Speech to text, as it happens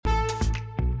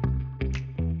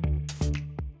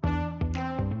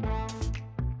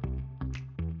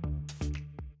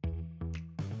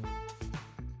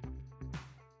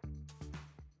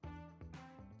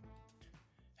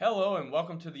Hello and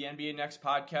welcome to the NBA Next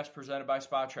podcast presented by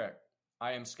SpotTrack.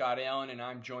 I am Scott Allen and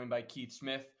I'm joined by Keith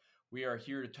Smith. We are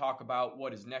here to talk about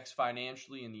what is next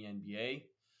financially in the NBA.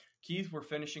 Keith, we're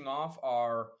finishing off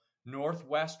our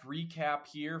Northwest recap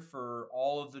here for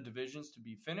all of the divisions to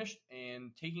be finished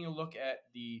and taking a look at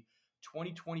the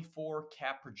 2024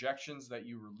 cap projections that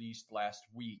you released last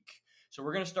week. So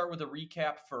we're going to start with a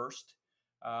recap first.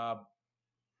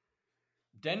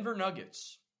 Denver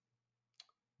Nuggets.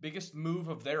 Biggest move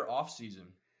of their offseason.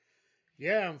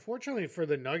 Yeah, unfortunately for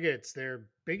the Nuggets, their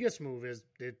biggest move is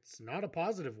it's not a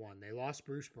positive one. They lost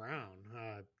Bruce Brown,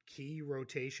 key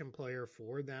rotation player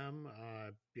for them.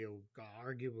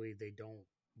 Arguably they don't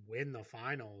win the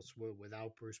finals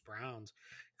without Bruce Brown's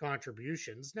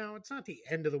contributions. Now, it's not the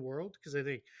end of the world because I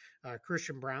think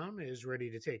Christian Brown is ready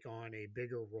to take on a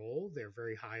bigger role. They're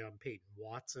very high on Peyton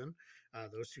Watson.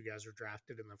 Those two guys were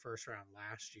drafted in the first round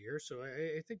last year, so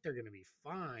I think they're going to be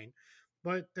fine.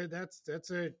 But that's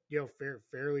a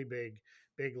fairly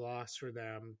big loss for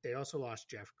them. They also lost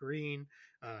Jeff Green.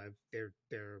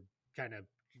 They're kind of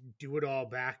do it all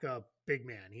backup big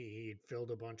man. He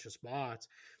filled a bunch of spots,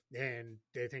 and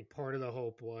I think part of the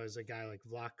hope was a guy like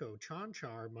Vlatko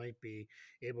Čančar might be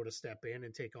able to step in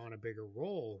and take on a bigger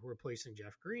role, replacing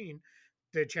Jeff Green.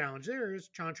 The challenge there is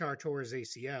Čančar tore his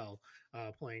ACL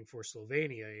playing for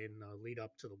Slovenia in the lead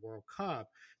up to the World Cup,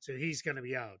 so he's going to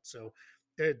be out. So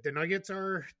the Nuggets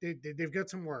they've got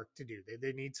some work to do.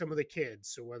 They need some of the kids.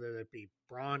 So whether that be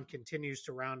Braun continues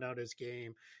to round out his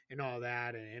game and all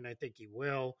that, and I think he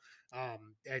will. I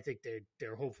think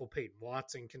they're hopeful Peyton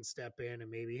Watson can step in and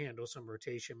maybe handle some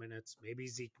rotation minutes. Maybe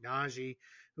Zeke Naji,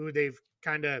 who they've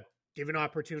kind of given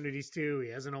opportunities to. He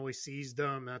hasn't always seized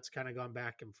them. That's kind of gone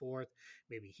back and forth.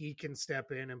 Maybe he can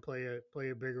step in and play a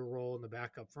bigger role in the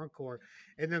backup front court.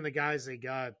 And then the guys they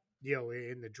got,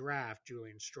 in the draft,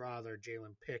 Julian Strawther,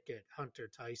 Jalen Pickett, Hunter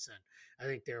Tyson. I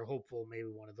think they're hopeful maybe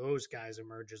one of those guys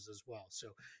emerges as well. So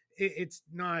it's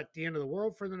not the end of the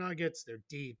world for the Nuggets. They're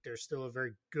deep. They're still a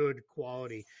very good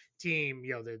quality team.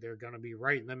 They're going to be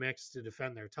right in the mix to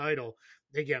defend their title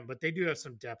again, but they do have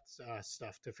some depth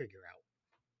stuff to figure out.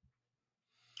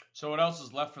 So what else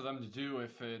is left for them to do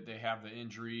if they have the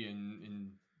injury and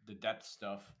the depth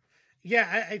stuff?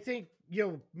 Yeah, I think,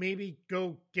 maybe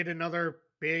go get another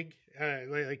big,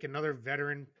 like another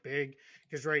veteran big,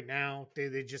 because right now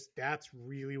they just, that's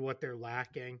really what they're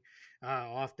lacking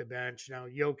off the bench. Now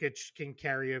Jokic can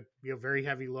carry a very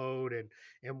heavy load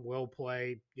and will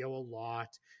play a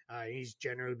lot. He's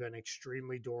generally been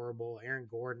extremely durable. Aaron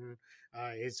Gordon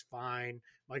is fine.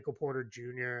 Michael Porter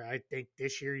Jr., I think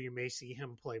this year you may see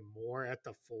him play more at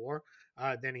the 4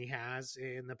 than he has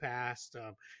in the past.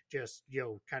 Just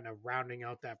kind of rounding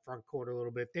out that front court a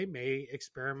little bit. They may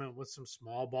experiment with some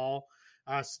small ball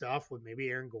stuff with maybe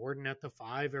Aaron Gordon at the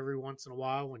 5 every once in a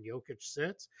while when Jokic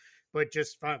sits, but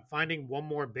just finding one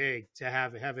more big to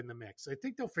have in the mix. I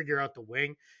think they'll figure out the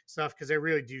wing stuff because I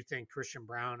really do think Christian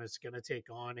Brown is going to take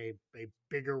on a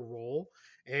bigger role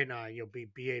and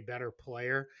be a better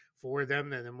player for them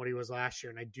than what he was last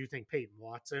year. And I do think Peyton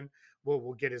Watson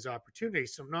will get his opportunity.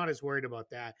 So I'm not as worried about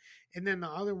that. And then the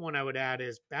other one I would add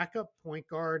is backup point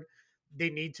guard.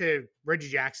 Reggie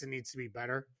Jackson needs to be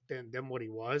better than what he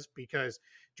was because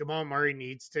Jamal Murray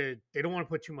they don't want to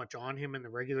put too much on him in the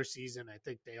regular season. I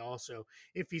think they also,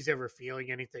 if he's ever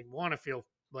feeling anything, want to feel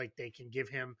like they can give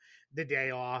him the day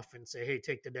off and say, hey,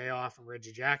 take the day off and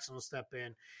Reggie Jackson will step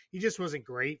in. He just wasn't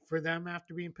great for them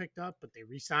after being picked up, but they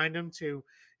re-signed him to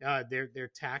their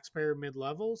taxpayer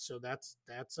mid-level. So that's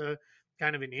a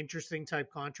kind of an interesting type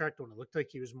contract when it looked like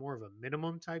he was more of a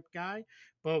minimum type guy,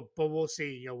 but we'll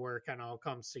see, where it kind of all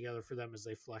comes together for them as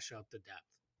they flesh out the depth.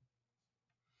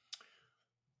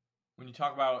 When you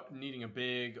talk about needing a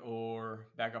big or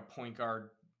backup point guard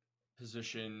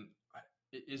position,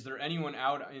 is there anyone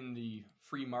out in the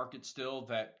free market still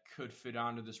that could fit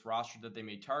onto this roster that they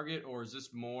may target, or is this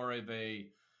more of a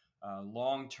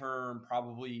long-term,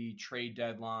 probably trade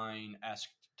deadline-esque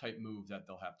type move that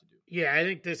they'll have to do? Yeah, I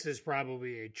think this is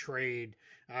probably a trade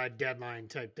deadline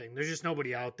type thing. There's just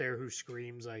nobody out there who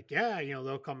screams like, yeah,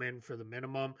 they'll come in for the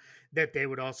minimum that they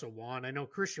would also want. I know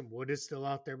Christian Wood is still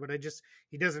out there, but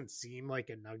he doesn't seem like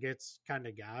a Nuggets kind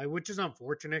of guy, which is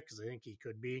unfortunate because I think he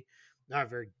could be not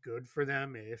very good for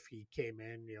them if he came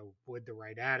in, with the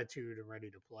right attitude and ready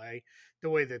to play the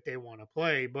way that they want to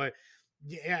play. But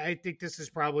yeah, I think this is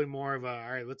probably more of all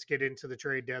right, let's get into the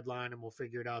trade deadline and we'll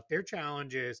figure it out. Their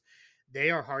challenge is they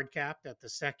are hard capped at the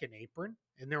second apron,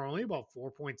 and they're only about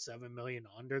 4.7 million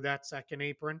under that second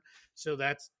apron. So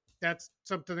that's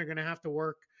something they're going to have to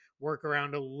work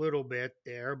around a little bit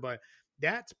there. But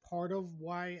that's part of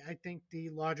why I think the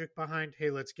logic behind, hey,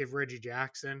 let's give Reggie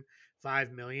Jackson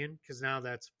 5 million, because now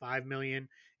that's 5 million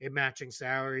in matching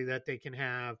salary that they can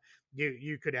have.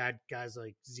 You could add guys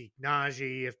like Zeke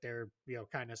Najee if they're,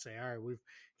 kind of say, all right, we've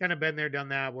kind of been there, done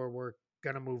that, where we're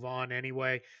going to move on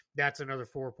anyway. That's another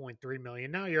 4.3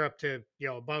 million. Now you're up to,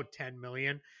 about 10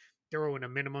 million. Throw in a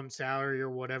minimum salary or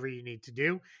whatever you need to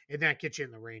do, and that gets you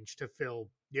in the range to fill,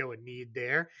 a need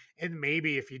there. And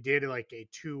maybe if you did like a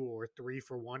 2 or 3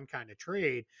 for 1 kind of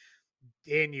trade,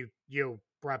 and you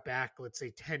brought back, let's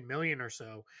say, 10 million or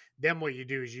so, then what you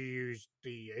do is you use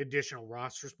the additional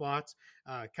roster spots,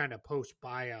 kind of post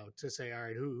buyout, to say, all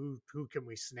right, who can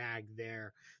we snag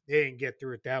there? They didn't get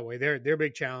through it that way. Their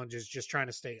big challenge is just trying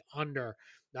to stay under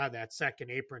that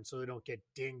second apron, so they don't get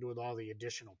dinged with all the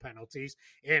additional penalties.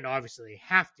 And obviously they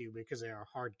have to, because they are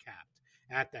hard capped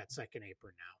at that second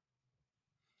apron now.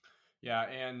 Yeah,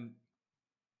 and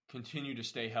continue to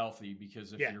stay healthy,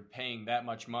 because if Yeah. you're paying that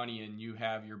much money and you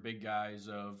have your big guys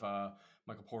of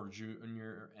Michael Porter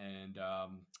Jr. and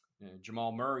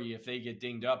Jamal Murray, if they get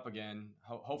dinged up again,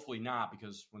 hopefully not,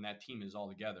 because when that team is all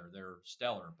together, they're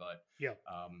stellar. But Yeah.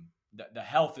 The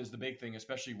health is the big thing,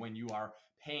 especially when you are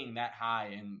paying that high.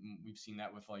 And we've seen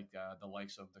that with like the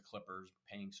likes of the Clippers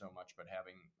paying so much, but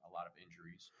having a lot of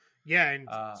injuries. Yeah, and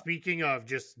speaking of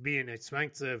just being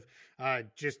expensive,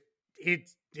 just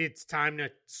it's time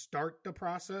to start the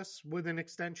process with an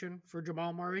extension for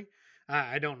Jamal Murray.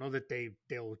 I don't know that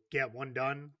they'll get one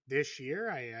done this year.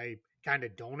 I kind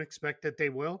of don't expect that they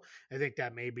will. I think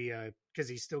that may be because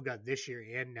he's still got this year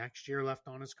and next year left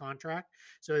on his contract,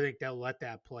 so I think they'll let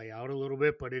that play out a little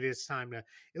bit. But it is time to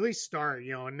at least start.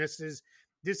 And this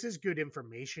is good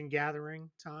information gathering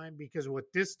time, because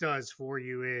what this does for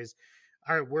you is,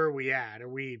 all right, where are we at? Are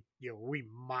we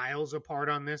miles apart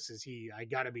on this? I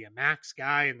got to be a max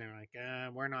guy? And they're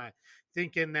like, we're not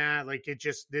thinking that. Like,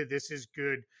 this is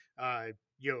good. A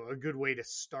good way to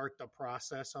start the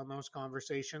process on those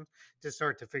conversations, to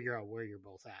start to figure out where you're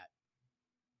both at.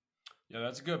 Yeah,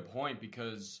 that's a good point,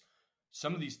 because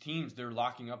some of these teams, they're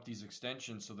locking up these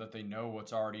extensions so that they know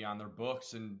what's already on their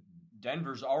books. And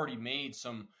Denver's already made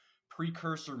some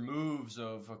precursor moves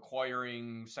of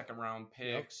acquiring second round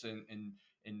picks. Yep.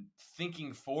 and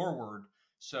thinking forward.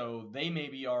 So they may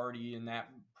be already in that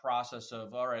process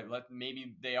of, all right,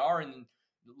 maybe they are in,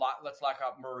 let's lock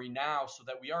up Murray now, so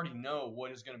that we already know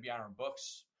what is going to be on our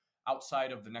books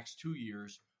outside of the next 2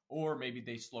 years. Or maybe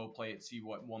they slow play it, see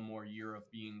what one more year of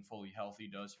being fully healthy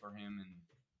does for him,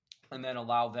 and then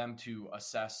allow them to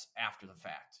assess after the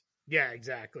fact. Yeah,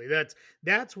 exactly.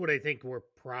 That's what I think we're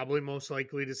probably most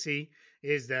likely to see,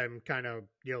 is them kind of,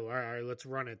 all right, let's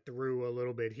run it through a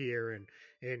little bit here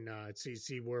and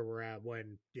see where we're at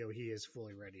when he is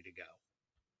fully ready to go.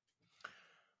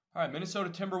 All right, Minnesota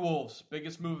Timberwolves,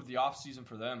 biggest move of the offseason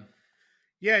for them.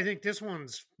 Yeah, I think this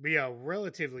one's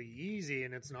relatively easy,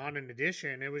 and it's not an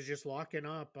addition. It was just locking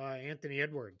up Anthony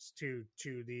Edwards to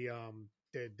the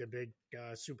big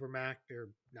Supermax, or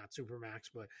not Supermax,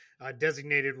 but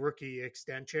designated rookie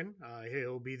extension.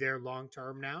 He'll be there long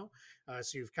term now.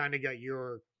 So you've kind of got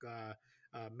your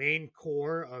main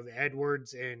core of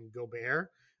Edwards and Gobert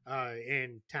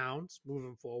and Towns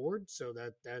moving forward. So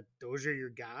that those are your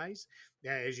guys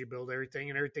as you build everything,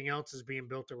 and everything else is being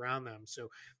built around them. So,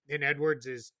 and Edwards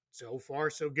is so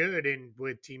far so good, and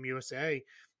with Team USA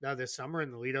this summer in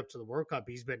the lead up to the World Cup,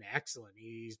 he's been excellent.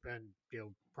 He's been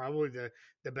probably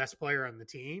the best player on the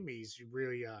team. He's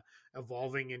really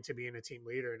evolving into being a team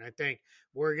leader, and I think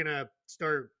we're gonna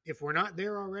start, if we're not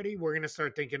there already, we're gonna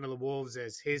start thinking of the Wolves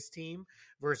as his team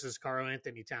versus Karl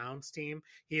Anthony Towns' team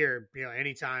here.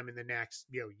 Anytime in the next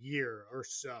year or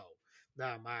so.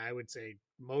 I would say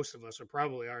most of us are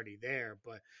probably already there,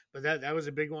 but that was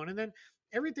a big one. And then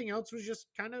everything else was just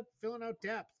kind of filling out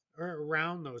depth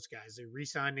around those guys. They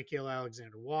re-signed Nickeil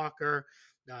Alexander-Walker.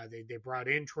 They brought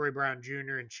in Troy Brown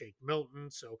Jr. and Shake Milton.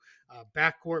 So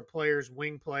backcourt players,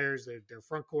 wing players, their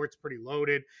front court's pretty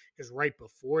loaded, because right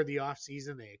before the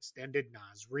offseason, they extended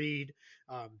Naz Reid.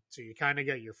 So you kind of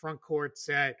got your front court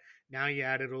set. Now you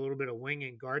added a little bit of wing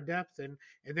and guard depth, and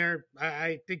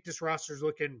I think this roster is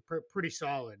looking pretty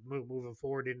solid moving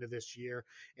forward into this year,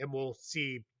 and we'll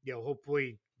see.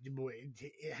 Hopefully,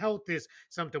 health is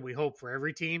something we hope for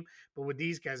every team, but with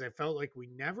these guys, I felt like we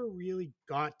never really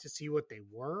got to see what they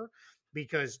were,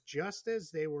 because just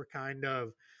as they were kind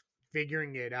of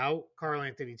figuring it out, Karl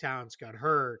Anthony Towns got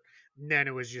hurt, and then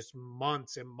it was just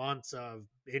months and months of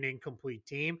an incomplete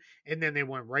team, and then they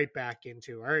went right back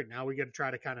into, all right, now we got to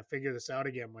try to kind of figure this out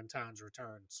again when Towns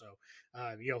returns. So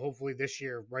hopefully this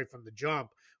year, right from the jump,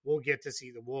 we'll get to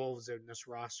see the Wolves in this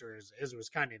roster as it was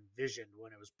kind of envisioned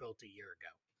when it was built a year ago.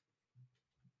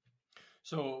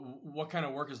 So, what kind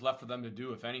of work is left for them to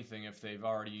do, if anything, if they've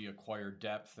already acquired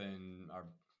depth and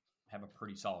have a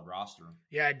pretty solid roster?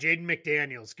 Yeah, Jaden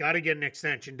McDaniels got to get an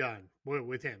extension done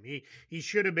with him. He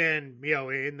should have been,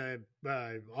 in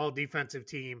the all defensive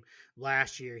team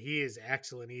last year. He is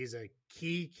excellent. He's a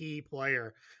key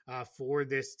player for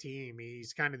this team.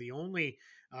 He's kind of the only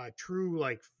true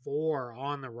like four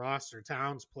on the roster.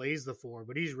 Towns plays the four,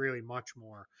 but he's really much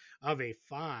more of a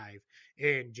five.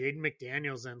 And Jaden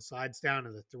McDaniels then slides down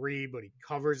to the three, but he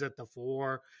covers at the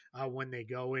four when they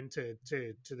go into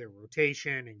their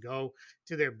rotation and go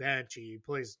to their bench. He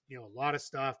plays, a lot of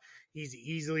stuff. He's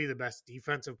easily the best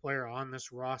defensive player on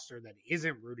this roster that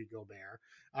isn't Rudy Gobert.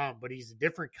 But he's a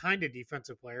different kind of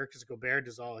defensive player because Gobert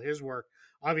does all his work,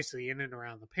 obviously, in and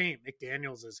around the paint.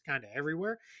 McDaniels is kind of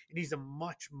everywhere, and he's a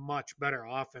much better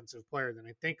offensive player than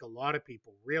I think a lot of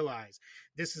people realize.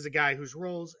 This is a guy whose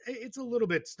roles, it's a little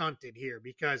bit stunted here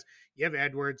because you have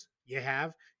Edwards, you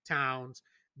have Towns.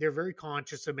 They're very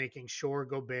conscious of making sure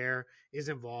Gobert is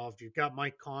involved. You've got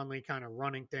Mike Conley kind of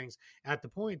running things at the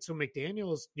point. So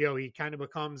McDaniels, he kind of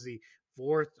becomes the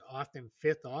fourth, often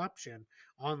fifth option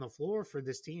on the floor for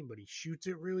this team, but he shoots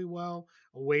it really well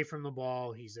away from the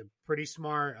ball. He's a pretty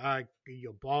smart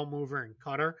ball mover and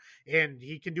cutter, and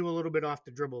he can do a little bit off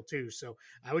the dribble too. So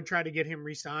I would try to get him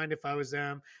re-signed if I was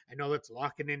them. I know that's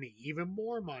locking in even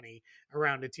more money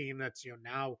around a team that's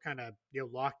now kind of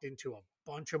locked into a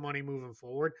bunch of money moving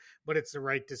forward, but it's the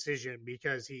right decision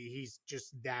because he's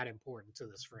just that important to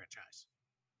this franchise.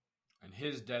 And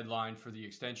his deadline for the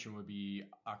extension would be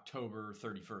October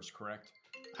 31st, correct?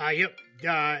 Yep.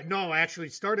 No, actually,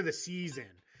 start of the season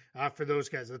for those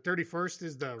guys. The 31st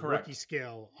is the Correct. Rookie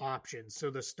scale option. So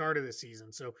the start of the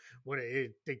season. So I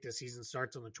think the season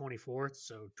starts on the 24th,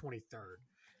 so 23rd.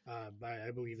 I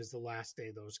believe is the last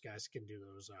day those guys can do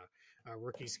those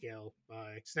rookie scale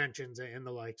extensions and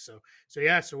the like. So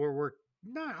we're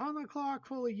not on the clock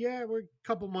fully yet. We're a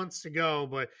couple months to go,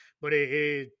 but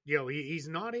he's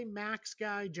not a max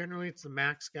guy. Generally, it's the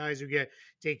max guys who get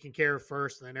taken care of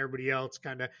first, and then everybody else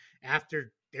kind of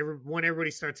after. When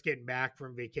everybody starts getting back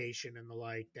from vacation and the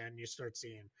like, then you start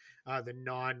seeing the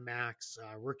non-max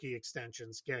rookie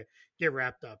extensions get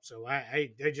wrapped up. So I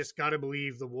just got to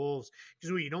believe the Wolves,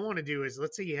 because what you don't want to do is,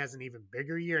 let's say he has an even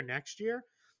bigger year next year.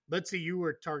 Let's say you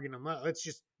were targeting him. Let's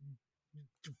just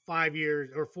 5 years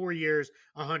or 4 years,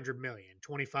 100 million,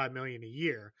 25 million a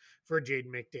year for Jaden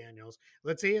McDaniels.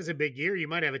 Let's say he has a big year. You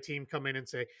might have a team come in and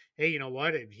say, hey, you know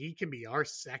what? If he can be our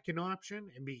second option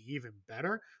and be even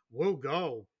better, we'll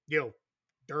go,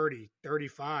 30,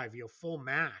 35, full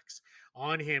max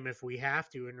on him if we have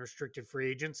to in restricted free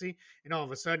agency. And all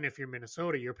of a sudden, if you're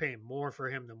Minnesota, you're paying more for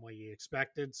him than what you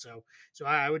expected. So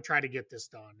I would try to get this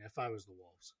done if I was the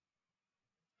Wolves.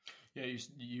 Yeah,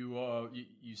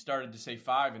 you started to say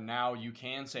 5, and now you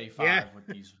can say 5 with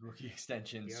these rookie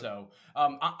extensions. Yep. So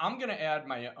I'm going to add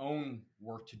my own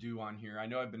work to do on here. I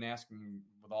know I've been asking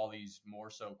with all these more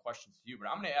so questions to you, but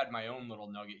I'm going to add my own little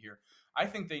nugget here. I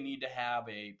think they need to have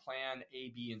a plan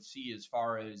A, B, and C as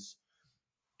far as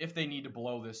if they need to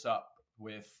blow this up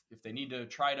if they need to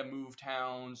try to move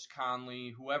Towns,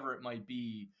 Conley, whoever it might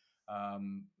be,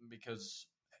 because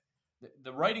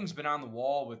the writing's been on the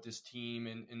wall with this team,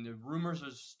 and the rumors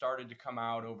have started to come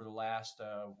out over the last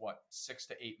 6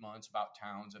 to 8 months about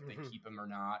Towns, if they keep him or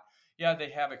not. Yeah, they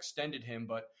have extended him,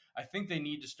 but I think they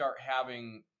need to start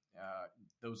having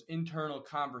those internal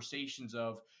conversations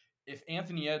of, if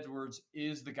Anthony Edwards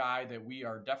is the guy that we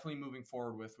are definitely moving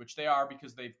forward with, which they are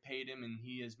because they've paid him and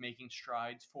he is making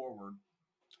strides forward,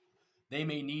 they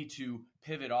may need to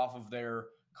pivot off of their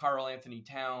Karl Anthony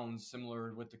Towns,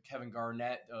 similar with the Kevin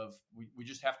Garnett of we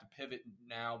just have to pivot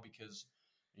now because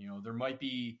there might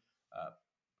be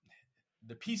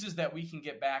the pieces that we can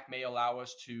get back may allow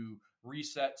us to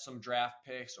reset some draft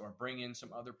picks or bring in some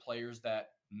other players that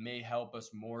may help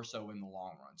us more so in the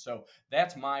long run. So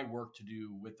that's my work to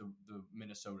do with the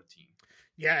Minnesota team.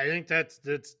 Yeah, I think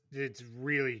it's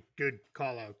really good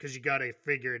call out because you got to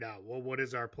figure it out. Well, what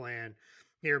is our plan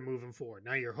here moving forward?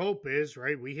 Now, your hope is,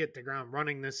 right, we hit the ground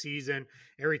running this season,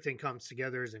 everything comes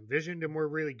together as envisioned, and we're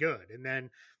really good. And then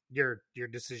your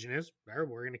decision is,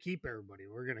 we're going to keep everybody.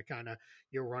 We're going to kind of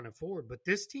run it forward. But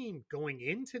this team going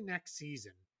into next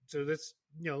season, so this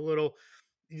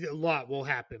a lot will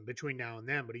happen between now and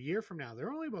then. But a year from now,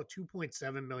 they're only about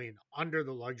 2.7 million under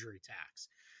the luxury tax.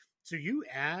 So you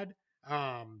add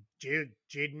Jaden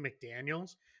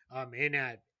McDaniels in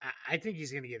at, I think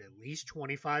he's going to get at least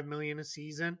 25 million a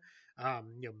season,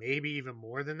 maybe even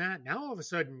more than that. Now all of a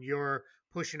sudden you're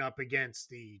pushing up against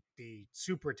the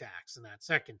super tax and that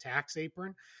second tax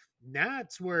apron.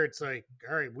 that's where it's like,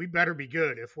 all right, we better be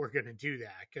good if we're going to do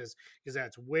that because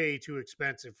that's way too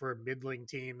expensive for a middling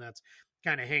team that's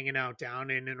kind of hanging out down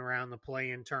in and around the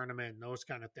play-in tournament and those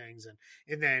kind of things.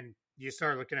 And then you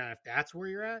start looking at if that's where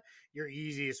you're at, your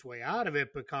easiest way out of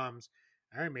it becomes,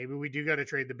 all right, maybe we do got to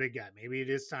trade the big guy. Maybe it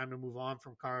is time to move on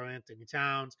from Karl Anthony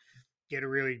Towns, get a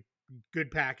really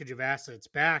good package of assets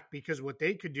back, because what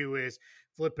they could do is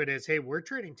flip it as, hey, we're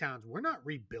trading Towns. We're not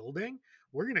rebuilding.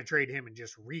 We're going to trade him and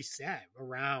just reset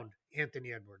around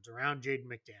Anthony Edwards, around Jaden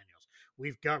McDaniels.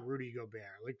 We've got Rudy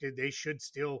Gobert. Like, they should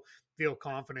still feel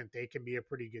confident they can be a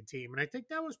pretty good team. And I think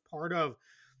that was part of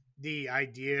the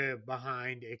idea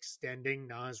behind extending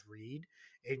Naz Reid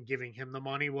and giving him the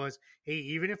money was, hey,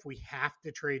 even if we have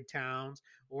to trade Towns,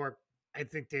 or I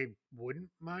think they wouldn't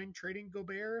mind trading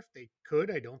Gobert if they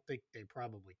could. I don't think they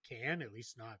probably can, at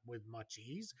least not with much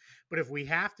ease. But if we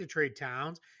have to trade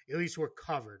Towns, at least we're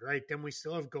covered, right? Then we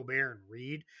still have Gobert and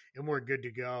Reid, and we're good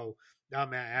to go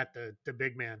at the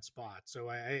big man spot. So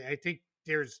I think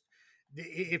there's,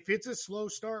 if it's a slow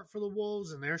start for the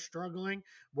Wolves and they're struggling,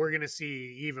 we're going to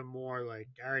see even more like,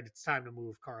 all right, it's time to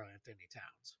move Karl Anthony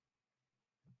Towns.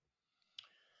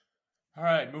 All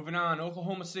right, moving on.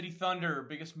 Oklahoma City Thunder,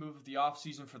 biggest move of the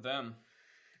offseason for them.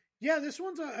 Yeah, this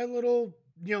one's a little,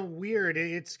 weird.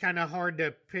 It's kind of hard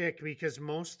to pick because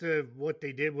most of what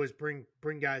they did was bring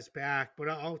guys back, but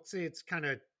I'll say it's kind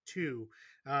of two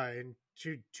and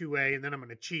two A, and then I'm going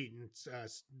to cheat and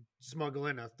smuggle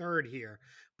in a third here.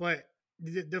 But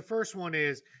the first one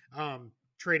is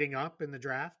trading up in the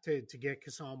draft to get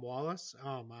Kasam Wallace.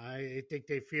 I think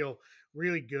they feel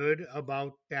really good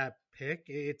about that pick.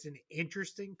 It's an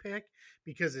interesting pick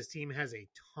because this team has a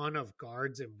ton of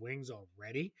guards and wings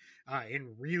already, and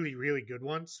really, really good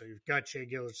ones. So you've got Shai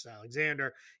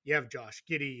Gilgeous-Alexander, you have Josh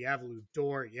Giddey, you have Lou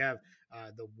Dort, you have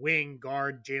the wing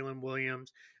guard Jalen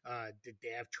Williams. They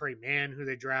have Trey Mann, who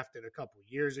they drafted a couple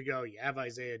years ago. You have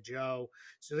Isaiah Joe.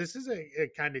 So this is a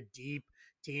kind of deep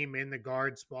team in the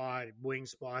guard spot, wing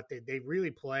spot. They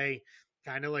really play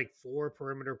kind of like four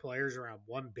perimeter players around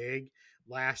one big.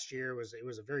 Last year it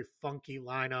was a very funky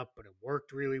lineup, but it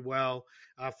worked really well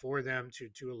for them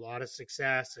to a lot of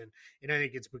success. And I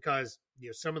think it's because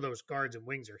some of those guards and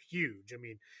wings are huge. I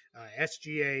mean,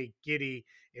 SGA, Giddey,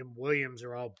 and Williams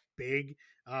are all big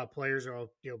players, are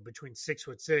all between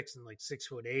 6'6" and like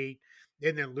 6'8".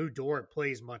 And then Lou Dort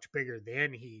plays much bigger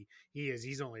than he is.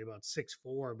 He's only about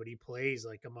 6'4", but he plays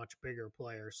like a much bigger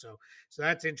player. So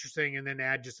that's interesting. And then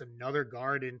add just another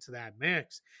guard into that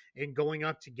mix, and going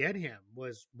up to get him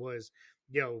was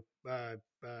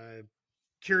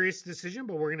curious decision,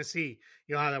 but we're going to see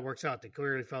how that works out. They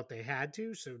clearly felt they had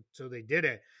to, so they did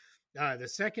it. The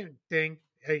second thing,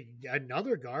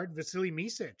 another guard, Vasily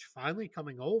Micic, finally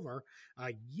coming over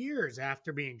years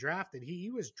after being drafted. He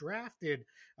was drafted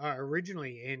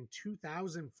originally in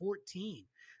 2014.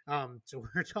 So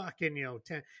we're talking,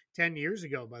 10 years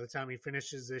ago. By the time he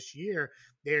finishes this year,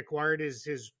 they acquired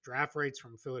his draft rights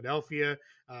from Philadelphia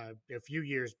a few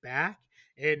years back.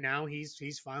 And now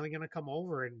he's finally going to come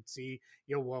over and see,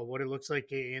 what it looks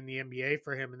like in the NBA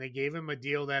for him. And they gave him a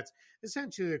deal that's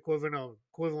essentially the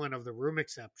equivalent of the room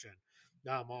exception,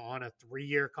 on a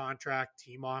 3-year contract,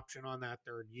 team option on that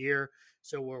third year.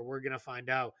 So we're going to find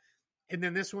out. And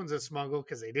then this one's a smuggle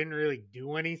because they didn't really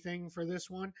do anything for this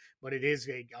one, but it is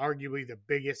arguably the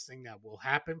biggest thing that will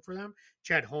happen for them.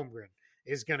 Chet Holmgren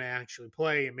is going to actually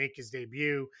play and make his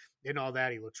debut and all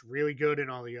that. He looks really good in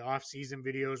all the off-season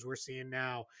videos we're seeing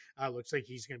now. Looks like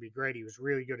he's going to be great. He was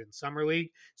really good in Summer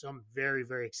League, so I'm very,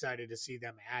 very excited to see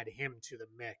them add him to the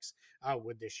mix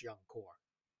with this young core.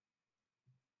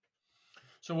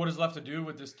 So what is left to do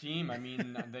with this team? I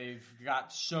mean, they've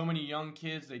got so many young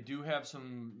kids. They do have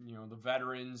some, the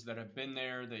veterans that have been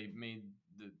there. They made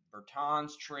the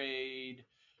Bertans trade.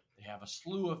 They have a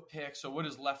slew of picks. So what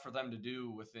is left for them to do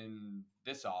within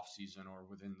this offseason or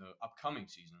within the upcoming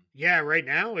season? Yeah, right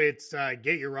now it's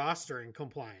get your roster in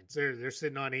compliance. They're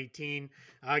sitting on 18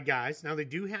 guys. Now they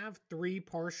do have 3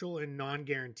 partial and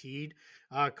non-guaranteed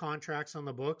contracts on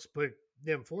the books, but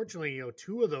unfortunately,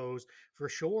 2 of those for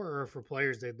sure are for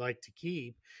players they'd like to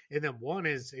keep, and then one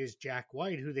is Jack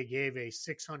White, who they gave a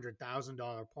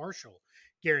 $600,000 partial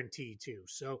guarantee to.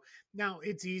 So now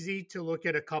it's easy to look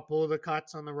at a couple of the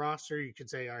cuts on the roster. You could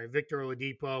say, all right, Victor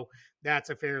Oladipo, that's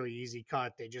a fairly easy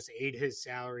cut. They just ate his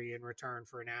salary in return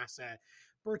for an asset.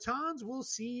 Bertans, we'll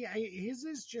see. His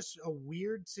is just a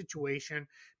weird situation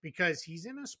because he's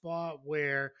in a spot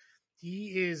where He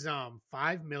is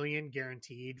 $5 million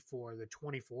guaranteed for the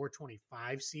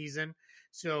 24-25 season.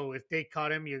 So if they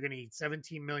cut him, you're going to need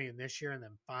 17 million this year and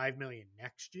then 5 million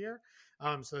next year.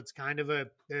 So it's kind of a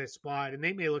spot, and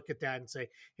they may look at that and say,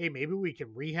 hey, maybe we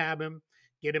can rehab him,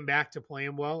 get him back to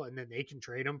playing well, and then they can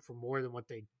trade him for more than what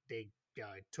they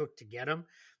took to get him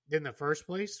in the first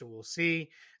place. So we'll see.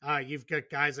 You've got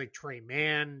guys like Trey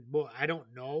Mann. Well, I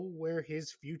don't know where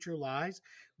his future lies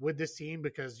with this team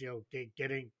because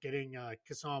getting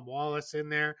Kasam Wallace in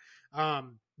there,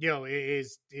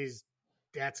 is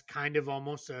that's kind of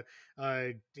almost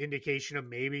a indication of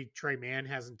maybe Trey Mann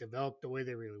hasn't developed the way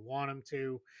they really want him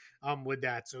to with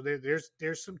that. So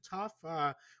there's some tough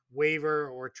waiver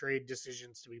or trade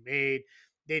decisions to be made.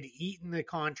 They'd eaten the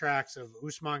contracts of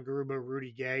Usman Garuba,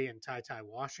 Rudy Gay, and Ty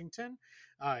Washington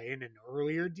in an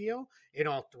earlier deal. And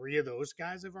all three of those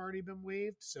guys have already been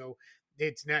waived. So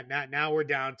it's not now we're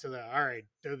down to all right,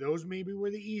 those maybe were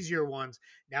the easier ones.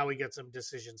 Now we got some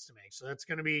decisions to make. So that's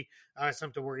going to be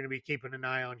something we're going to be keeping an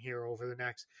eye on here over the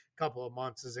next couple of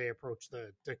months as they approach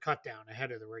the cut down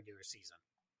ahead of the regular season.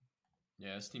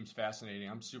 Yeah, this team's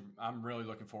fascinating. I'm really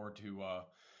looking forward to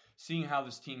seeing how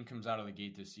this team comes out of the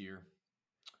gate this year.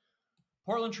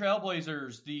 Portland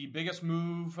Trailblazers, the biggest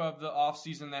move of the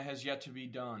offseason that has yet to be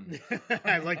done.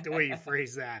 I like the way you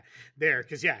phrase that there,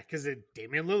 because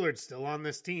Damian Lillard's still on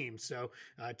this team. So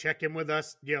check in with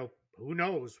us. Who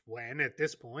knows when at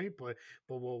this point, but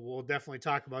we'll definitely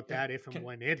talk about that if and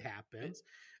when it happens.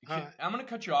 I'm going to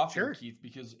cut you off sure. here, Keith,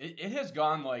 because it has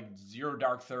gone like zero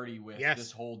dark 30 with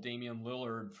this whole Damian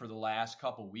Lillard for the last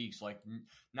couple weeks. Like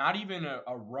not even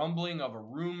a rumbling of a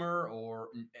rumor or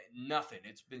nothing.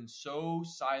 It's been so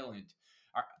silent.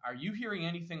 Are you hearing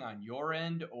anything on your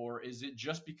end, or is it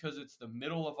just because it's the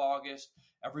middle of August,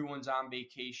 everyone's on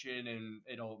vacation, and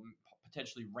it'll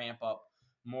potentially ramp up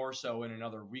more so in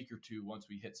another week or two once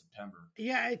we hit September?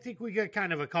 Yeah, I think we got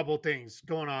kind of a couple things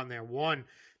going on there. One,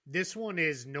 this one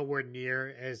is nowhere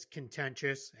near as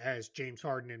contentious as James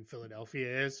Harden in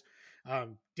Philadelphia is.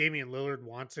 Damian Lillard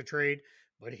wants a trade,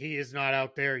 but he is not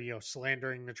out there,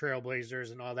 slandering the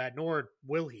Trailblazers and all that, nor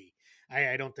will he.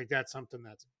 I don't think that's something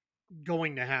that's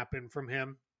going to happen from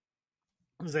him.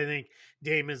 Because I think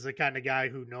Dame is the kind of guy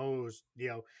who knows,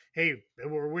 hey,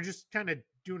 we're just kind of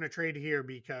doing a trade here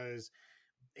because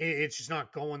it's just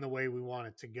not going the way we want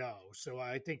it to go. So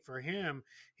I think for him,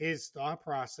 his thought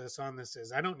process on this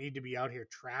is, I don't need to be out here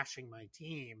trashing my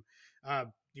team,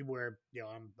 where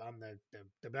I'm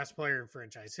the best player in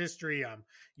franchise history. I'm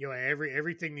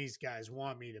everything these guys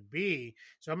want me to be.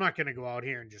 So I'm not going to go out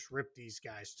here and just rip these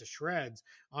guys to shreds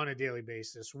on a daily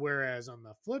basis. Whereas on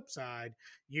the flip side,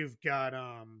 you've got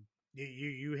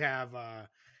you have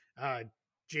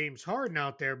James Harden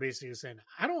out there basically saying,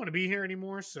 I don't want to be here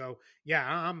anymore. So yeah,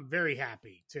 I'm very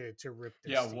happy to rip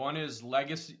this. Yeah, team. One is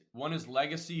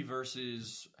legacy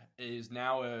versus is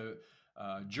now a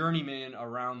journeyman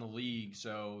around the league.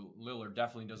 So Lillard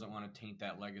definitely doesn't want to taint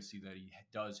that legacy that he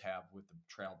does have with the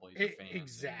Trailblazer fans.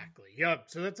 Exactly. Yep.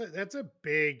 So that's a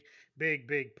big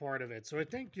part of it. So I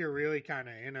think you're really kind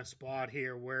of in a spot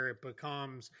here where it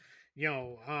becomes,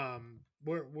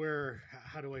 where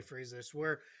how do I phrase this?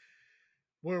 Where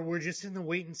we're just in the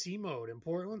wait and see mode, and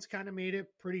Portland's kind of made it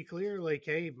pretty clear, like,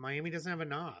 hey, Miami doesn't have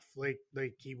enough. Like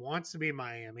he wants to be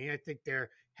Miami. I think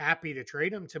they're happy to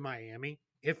trade him to Miami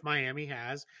if Miami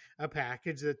has a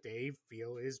package that they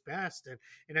feel is best.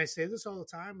 And I say this all the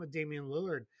time with Damian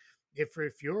Lillard. If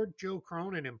you're Joe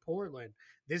Cronin in Portland,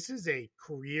 this is a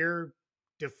career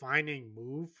defining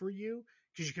move for you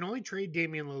because you can only trade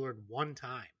Damian Lillard one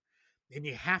time, and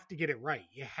you have to get it right.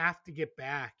 You have to get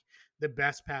back the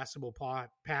best passable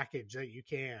package that you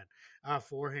can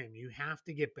for him. You have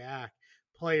to get back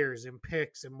players and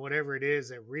picks and whatever it is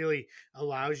that really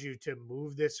allows you to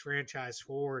move this franchise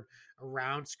forward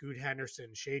around Scoot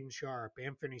Henderson, Shaden Sharp,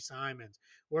 Anthony Simons,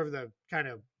 whoever the kind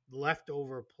of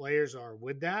leftover players are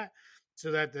with that.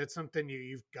 So that's something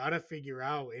you've got to figure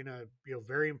out in a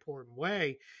very important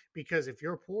way, because if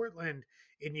you're Portland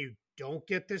and you don't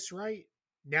get this right,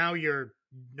 now you're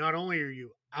not only are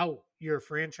you out your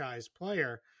franchise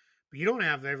player, but you don't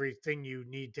have everything you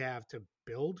need to have to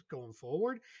build going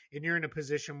forward. And you're in a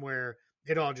position where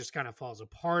it all just kind of falls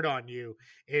apart on you.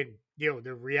 And,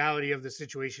 the reality of the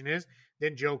situation is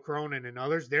then Joe Cronin and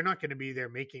others, they're not going to be there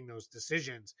making those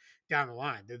decisions down the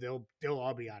line. They'll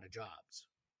all be out of jobs.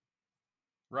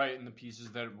 Right. And the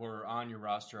pieces that were on your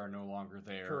roster are no longer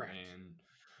there. Correct. And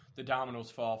the dominoes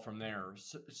fall from there.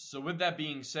 So with that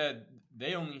being said,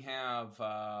 they only have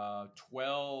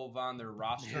 12 on their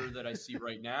roster that I see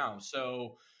right now.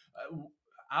 So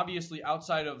obviously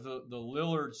outside of the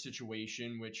Lillard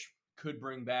situation, which could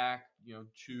bring back,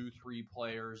 2-3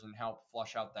 players and help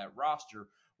flush out that roster.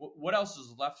 What else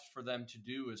is left for them to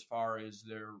do as far as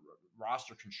their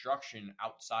roster construction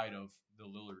outside of the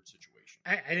Lillard situation?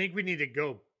 I think we need to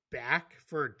go back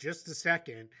for just a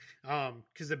second,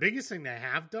 because the biggest thing they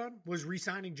have done was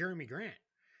re-signing Jeremy Grant.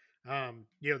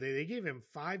 They gave him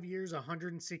 5 years,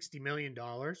 $160 million,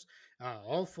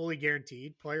 all fully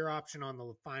guaranteed, player option on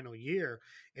the final year.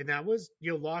 And that was,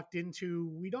 locked into,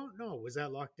 we don't know, was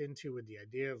that locked into with the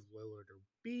idea of Lillard to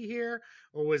be here?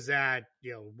 Or was that,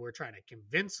 we're trying to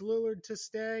convince Lillard to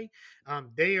stay?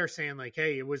 They are saying like,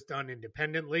 hey, it was done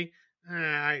independently.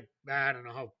 I don't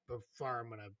know how far I'm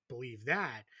going to believe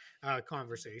that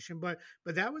conversation, but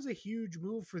that was a huge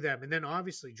move for them. And then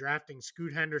obviously drafting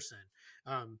Scoot Henderson,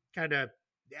 kind of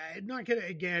not gonna,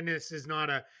 again, this is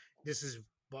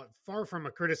far from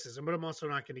a criticism, but I'm also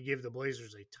not going to give the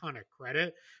Blazers a ton of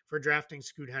credit for drafting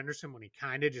Scoot Henderson when he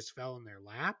kind of just fell in their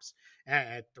laps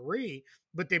at 3.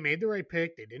 But they made the right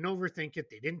pick. They didn't overthink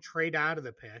it. They didn't trade out of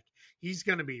the pick. He's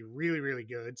going to be really, really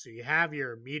good. So you have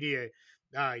your immediate,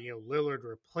 Lillard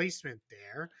replacement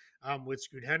there with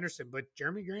Scoot Henderson. But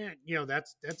Jeremy Grant,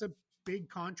 that's a big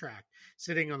contract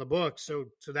sitting on the books.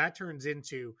 So that turns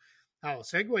into, I'll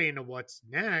segue into what's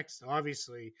next,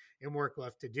 obviously, and work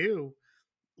left to do.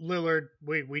 Lillard,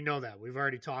 we know that. We've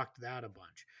already talked that a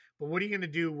bunch. But what are you going to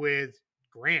do with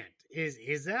Grant?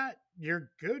 Is that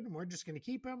you're good and we're just going to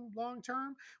keep him long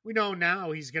term? We know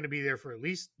now he's going to be there for at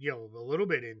least, a little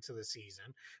bit into the season.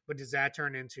 But does that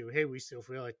turn into, hey, we still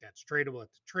feel like that's tradable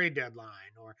at the trade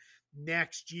deadline or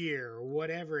next year or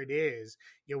whatever it is?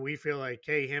 We feel like,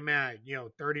 hey, him at,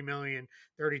 30 million,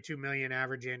 32 million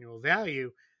average annual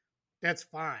value, that's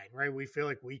fine, right? We feel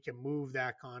like we can move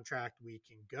that contract, we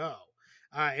can go.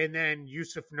 And then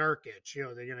Yusuf Nurkic,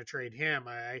 they're going to trade him.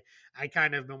 I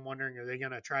kind of been wondering, are they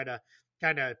going to try to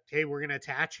hey, we're going to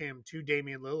attach him to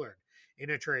Damian Lillard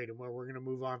in a trade and where we're going to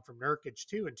move on from Nurkic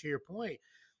too. And to your point,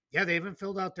 yeah, they haven't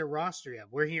filled out their roster yet.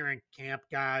 We're hearing camp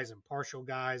guys and partial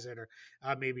guys that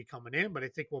are maybe coming in. But I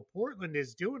think what Portland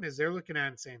is doing is they're looking at it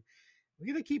and saying,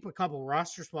 we're going to keep a couple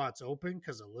roster spots open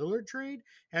because a Lillard trade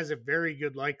has a very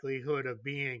good likelihood of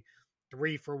being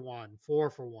 3 for 1, 4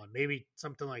 for 1, maybe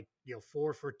something like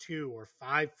 4 for 2 or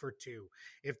 5 for 2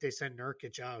 if they send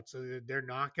Nurkic out. So they're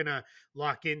not going to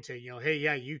lock into hey,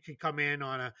 yeah, you could come in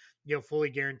on a fully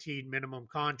guaranteed minimum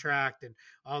contract and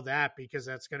all that, because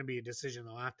that's going to be a decision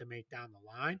they'll have to make down the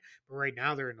line. But right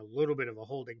now they're in a little bit of a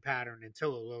holding pattern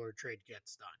until a Lillard trade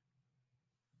gets done.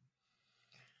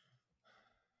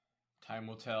 Time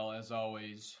will tell, as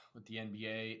always, with the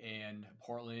NBA and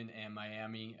Portland and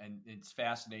Miami. And it's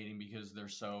fascinating because they're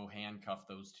so handcuffed,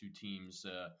 those two teams,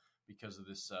 because of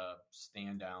this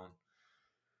stand down.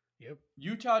 Yep.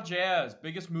 Utah Jazz,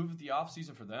 biggest move of the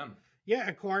offseason for them. Yeah,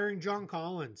 acquiring John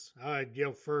Collins,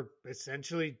 for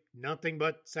essentially nothing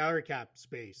but salary cap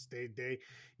space. They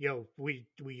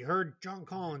we heard John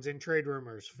Collins in trade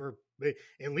rumors for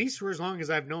at least for as long as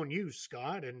I've known you,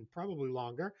 Scott, and probably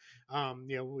longer.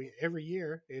 Every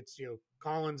year it's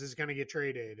Collins is going to get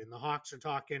traded, and the Hawks are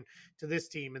talking to this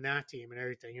team and that team and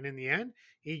everything. And in the end,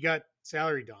 he got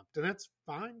salary dumped, and that's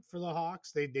fine for the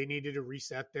Hawks. They needed to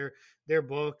reset their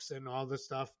books and all the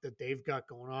stuff that they've got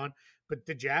going on. But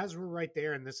the Jazz were right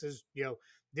there, and this is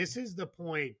the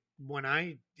point when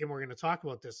and we're going to talk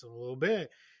about this in a little bit.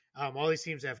 All these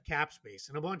teams have cap space,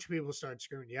 and a bunch of people start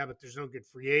screaming, yeah, but there's no good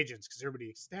free agents because everybody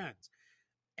extends.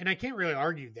 And I can't really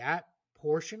argue that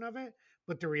portion of it,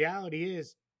 but the reality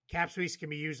is cap space can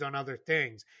be used on other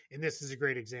things, and this is a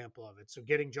great example of it. So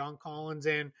getting John Collins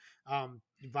in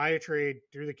via trade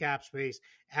through the cap space,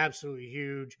 absolutely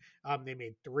huge. They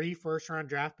made 3 first-round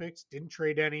draft picks, didn't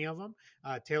trade any of them.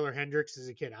 Taylor Hendricks is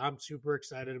a kid I'm super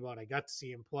excited about. I got to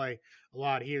see him play a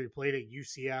lot here. He played at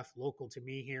UCF, local to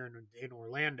me here in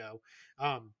Orlando.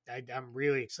 I'm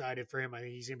really excited for him. I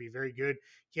think he's going to be very good.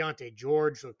 Keontae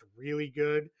George looked really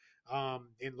good.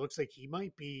 It looks like he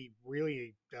might be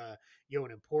really,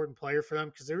 an important player for them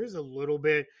because there is a little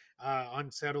bit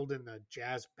unsettled in the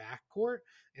Jazz backcourt.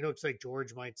 It looks like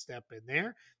George might step in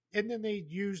there. And then they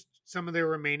used some of their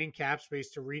remaining cap space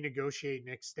to renegotiate and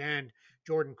extend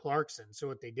Jordan Clarkson. So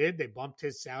what they did, they bumped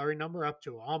his salary number up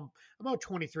to about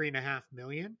 $23.5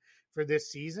 million for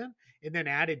this season, and then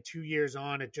added 2 years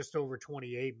on at just over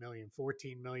 $28 million,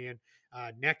 $14 million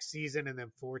next season, and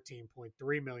then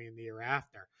 $14.3 million the year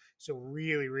after. So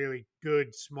really, really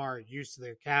good, smart use of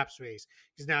their cap space,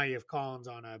 because now you have Collins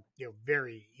on a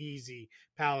very easy,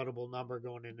 palatable number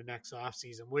going into next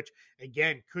offseason, which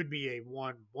again could be a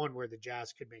one where the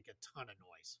Jazz could make a ton of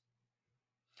noise.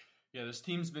 Yeah, this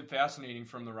team's been fascinating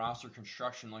from the roster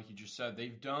construction, like you just said.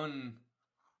 They've done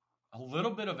a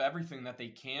little bit of everything that they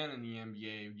can in the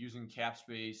NBA, using cap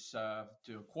space to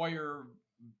acquire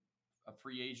a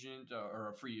free agent or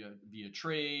a free via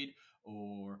trade,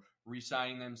 or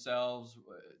re-signing themselves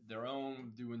their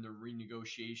own, doing the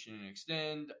renegotiation and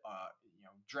extend,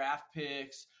 draft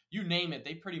picks, you name it.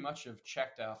 They pretty much have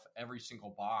checked off every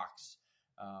single box.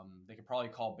 They could probably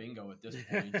call bingo at this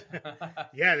point.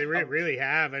 Yeah, they really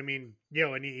have. I mean,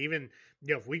 and even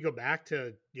if we go back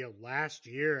to last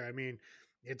year, I mean,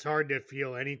 it's hard to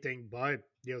feel anything but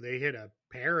they hit a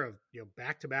pair of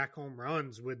back-to-back home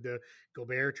runs with the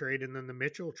Gobert trade and then the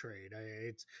Mitchell trade.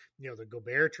 It's the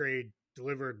Gobert trade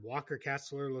delivered Walker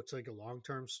Kessler, looks like a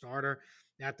long-term starter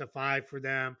at the 5 for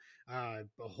them. A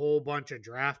whole bunch of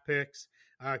draft picks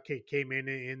came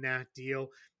in that deal.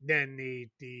 Then the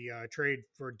trade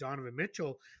for Donovan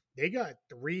Mitchell, they got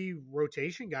 3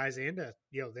 rotation guys and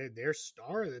their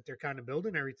star that they're kind of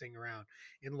building everything around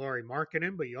in Lauri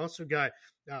Markkanen. But you also got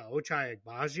Ochai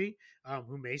Agbaji,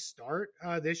 who may start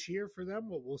this year for them.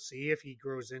 We'll see if he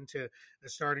grows into a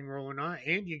starting role or not.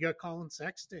 And you got Colin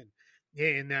Sexton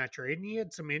in that trade, and he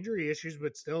had some injury issues,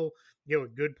 but still, a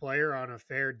good player on a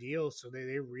fair deal. So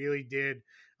they really did,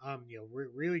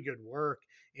 really good work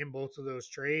in both of those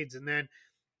trades. And then,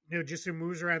 just some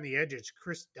moves around the edges.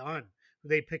 Chris Dunn, who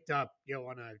they picked up,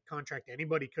 on a contract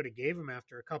anybody could have gave him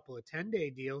after a couple of 10-day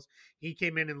deals. He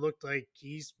came in and looked like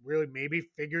he's really maybe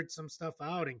figured some stuff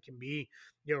out and can be,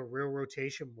 a real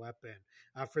rotation weapon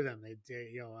for them.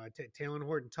 Taylor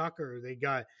Horton Tucker, they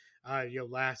got,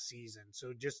 last season.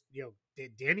 So just,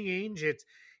 Danny Ainge,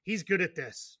 he's good at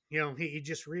this. He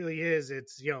just really is.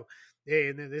 It's,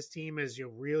 and this team is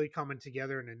really coming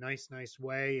together in a nice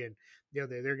way, and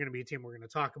they're going to be a team we're going to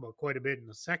talk about quite a bit in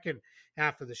the second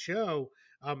half of the show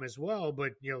as well.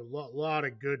 But lot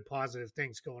of good positive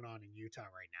things going on in Utah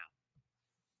right now.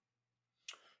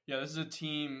 Yeah, this is a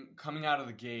team coming out of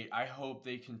the gate. I hope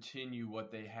they continue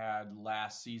what they had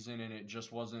last season, and it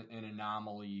just wasn't an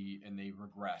anomaly and they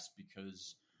regressed,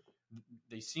 because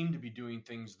they seem to be doing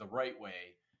things the right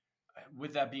way.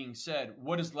 With that being said,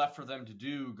 what is left for them to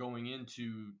do going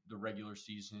into the regular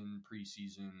season,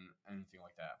 preseason, anything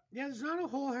like that? Yeah, there's not a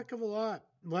whole heck of a lot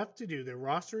left to do. Their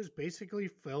roster is basically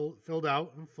filled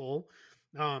out and full.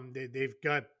 They've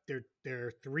got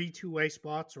their 3 two-way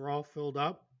spots are all filled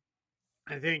up.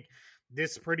 I think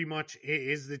this pretty much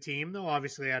is the team, though.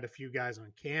 Obviously, they had a few guys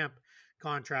on camp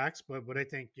contracts, but I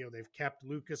think they've kept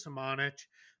Lucas Amanich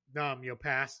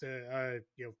past a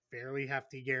fairly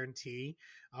hefty guarantee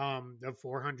of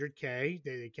 $400K.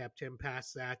 They kept him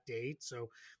past that date, so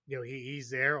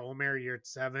he's there. Omer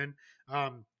Yurtseven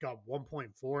got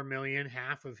 1.4 million,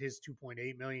 half of his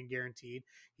 2.8 million guaranteed.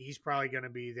 He's probably going to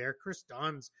be there. Chris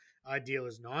Dunn's deal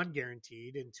is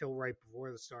non-guaranteed until right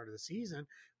before the start of the season,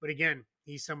 but again,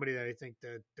 he's somebody that I think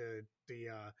that the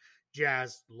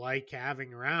Jazz like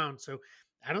having around. So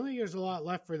I don't think there's a lot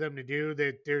left for them to do.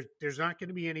 That there's not going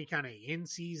to be any kind of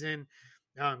in-season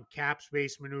cap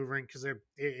space maneuvering, because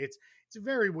it's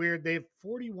very weird. They have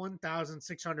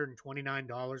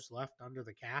 $41,629 left under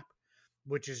the cap,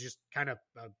 which is just kind of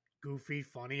a goofy,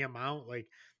 funny amount. Like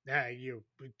that,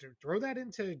 throw that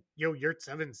into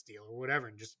Yurtseven's deal or whatever,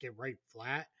 and just get right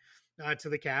flat to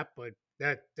the cap. But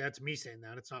that's me saying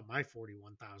that. It's not my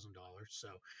 $41,000, so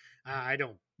I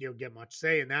don't get much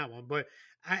say in that one. But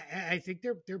I think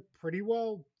they're pretty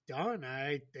well done.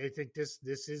 I think this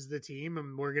is the team,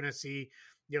 and we're gonna see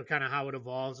kind of how it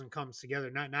evolves and comes together.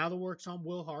 Now the work's on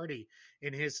Will Hardy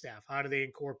and his staff. How do they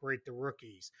incorporate the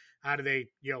rookies? How do they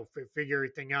figure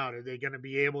everything out? Are they going to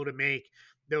be able to make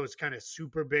those kind of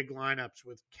super big lineups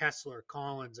with Kessler,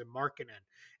 Collins, and Markkanen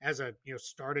as a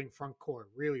starting front court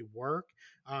really work?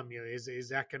 Is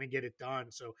that going to get it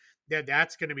done? So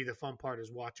that's going to be the fun part,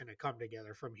 is watching it come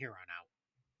together from here on out.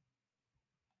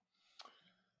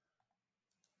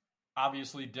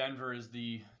 Obviously, Denver is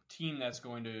the team that's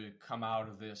going to come out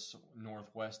of this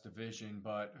Northwest Division,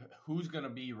 but who's going to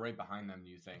be right behind them, do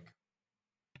you think?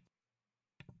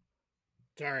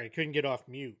 Sorry, I couldn't get off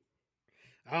mute.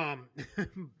 I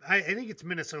think it's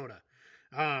Minnesota.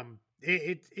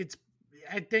 It's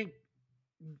I think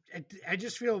I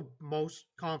just feel most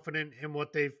confident in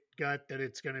what they've got, that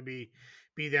it's going to be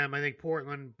them. I think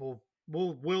Portland will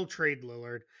trade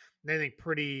Lillard. I think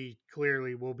pretty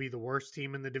clearly will be the worst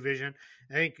team in the division.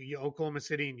 I think Oklahoma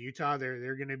City and Utah,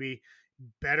 they're going to be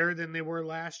better than they were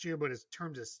last year, but in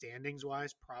terms of standings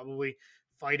wise, probably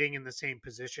fighting in the same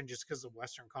position, just because the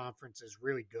Western Conference is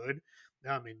really good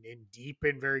and deep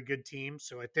and very good teams.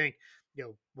 So I think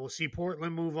we'll see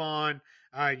Portland move on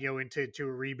into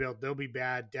a rebuild. They'll be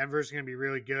bad. Denver's going to be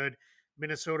really good.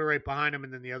 Minnesota right behind them,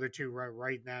 and then the other two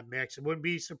right in that mix. It wouldn't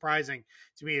be surprising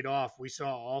to me at all if we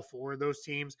saw all four of those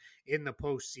teams in the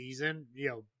postseason.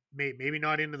 Maybe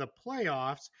not into the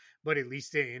playoffs, but at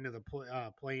least into the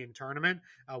play-in tournament.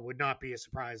 Would not be a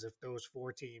surprise if those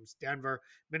four teams, Denver,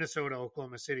 Minnesota,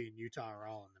 Oklahoma City, and Utah, are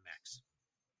all in the mix.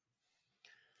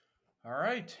 All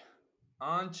right.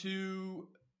 On to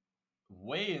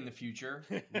way in the future.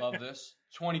 Love this.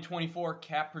 2024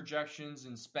 cap projections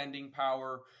and spending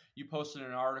power. You posted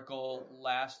an article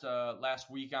last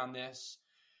week on this.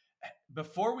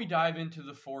 Before we dive into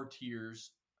the four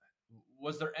tiers,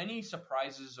 was there any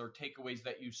surprises or takeaways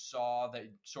that you saw that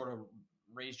sort of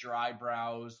raised your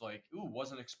eyebrows? Like, ooh,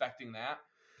 wasn't expecting that.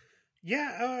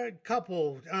 Yeah, a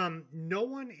couple. No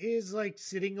one is like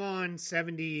sitting on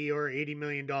 $70 or $80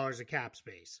 million of cap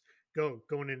space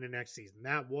going into next season.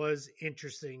 That was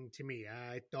interesting to me.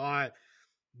 I thought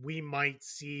we might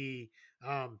see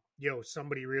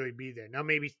somebody really be there. Now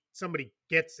maybe somebody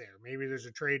gets there. Maybe there's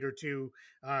a trade or two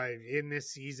in this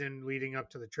season leading up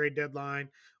to the trade deadline,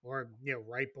 or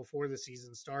right before the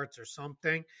season starts or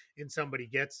something, and somebody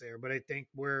gets there. But I think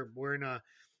we're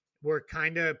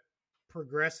kind of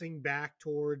progressing back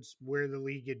towards where the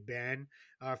league had been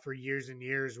for years and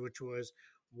years, which was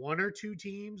one or two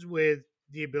teams with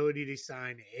the ability to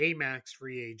sign a max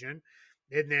free agent,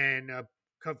 and then a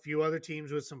few other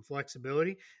teams with some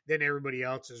flexibility. Then everybody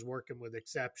else is working with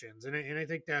exceptions, and I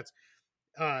think that's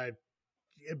a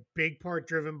big part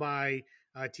driven by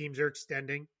teams are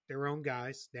extending their own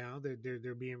guys now.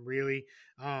 They're being really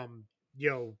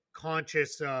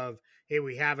conscious of, hey,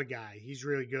 we have a guy, he's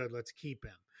really good, let's keep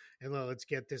him and let's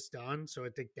get this done. So I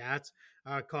think that's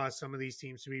caused some of these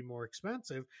teams to be more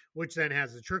expensive, which then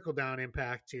has a trickle down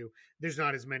impact to there's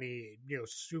not as many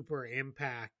super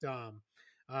impact for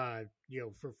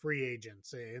free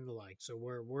agents and the like. So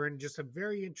we're in just a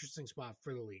very interesting spot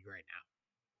for the league right now.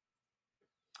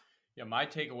 Yeah, my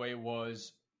takeaway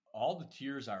was all the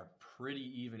tiers are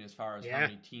pretty even as far as how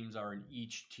many teams are in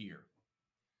each tier.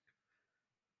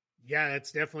 Yeah,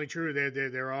 that's definitely true.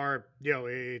 There are,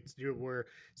 we're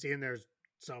seeing there's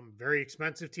some very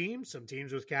expensive teams, some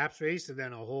teams with cap space, and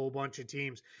then a whole bunch of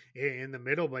teams in the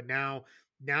middle. But now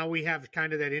we have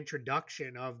kind of that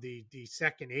introduction of the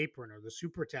second apron or the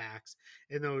super tax,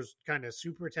 and those kind of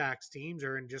super tax teams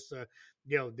are in just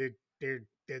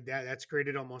that's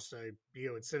created almost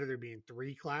instead of there being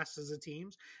three classes of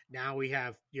teams, now we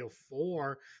have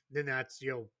four. Then that's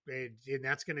and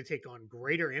that's going to take on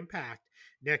greater impact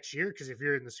next year, because if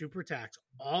you're in the super tax,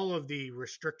 all of the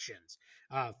restrictions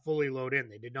fully load in.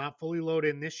 They did not fully load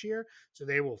in this year, so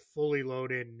they will fully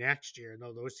load in next year. And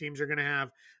those teams are going to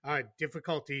have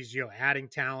difficulties adding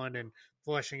talent and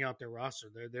fleshing out their roster.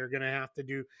 They're going to have to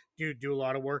do a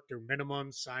lot of work through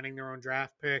minimums, signing their own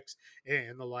draft picks,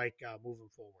 and the like moving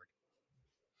forward.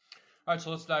 All right,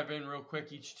 so let's dive in real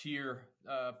quick. Each tier,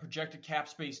 projected cap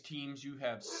space teams, you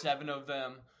have 7 of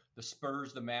them. The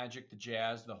Spurs, the Magic, the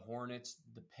Jazz, the Hornets,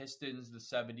 the Pistons, the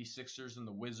 76ers, and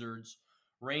the Wizards,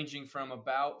 ranging from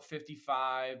about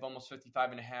 55, almost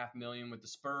 55.5 million with the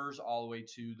Spurs, all the way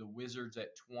to the Wizards at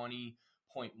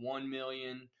 20.1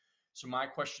 million. So my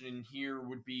question in here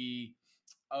would be,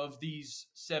 of these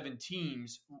 7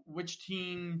 teams, which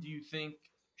team do you think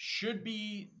should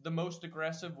be the most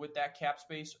aggressive with that cap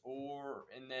space?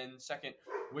 And then second,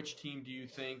 which team do you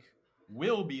think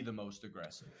will be the most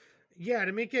aggressive? Yeah,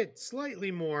 to make it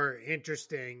slightly more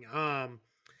interesting, I'm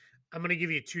going to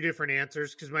give you 2 different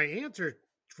answers, because my answer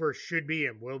for should be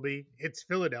and will be, it's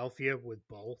Philadelphia with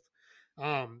both.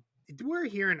 We're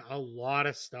hearing a lot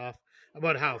of stuff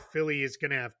about how Philly is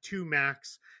going to have 2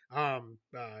 max,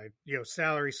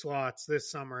 salary slots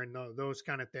this summer and those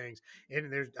kind of things.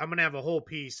 And I'm going to have a whole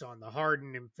piece on the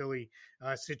Harden and Philly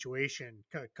situation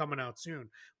coming out soon.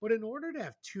 But in order to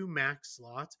have 2 max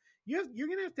slots, you're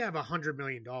going to have $100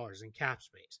 million in cap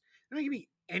space. They're not going to be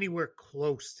anywhere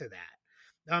close to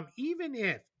that. Even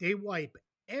if they wipe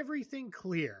everything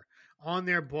clear on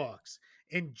their books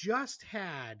and just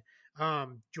had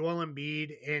Joel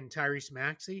Embiid and Tyrese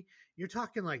Maxey, you're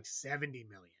talking like $70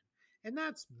 million. And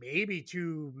that's maybe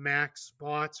 2 max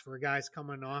spots for guys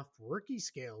coming off rookie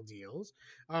scale deals,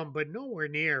 but nowhere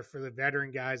near for the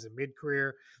veteran guys, the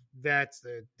mid-career vets,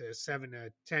 the 7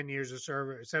 to 10 years of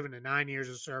service, 7 to 9 years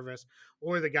of service,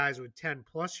 or the guys with 10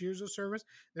 plus years of service.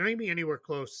 They're not going to be anywhere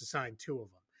close to sign 2 of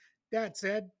them. That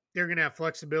said, they're going to have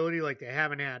flexibility like they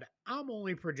haven't had. I'm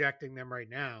only projecting them right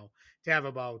now to have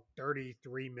about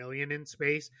 33 million in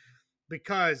space,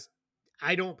 because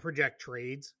I don't project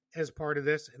trades as part of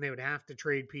this, and they would have to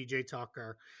trade PJ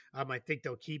Tucker. I think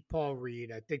they'll keep Paul Reed.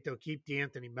 I think they'll keep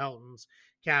DeAnthony Melton's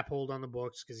cap hold on the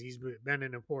books, because he's been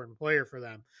an important player for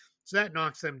them. So that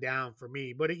knocks them down for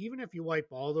me. But even if you wipe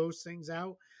all those things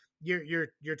out,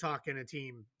 you're talking a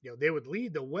team, they would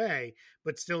lead the way,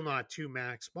 but still not two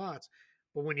max spots.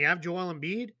 But when you have Joel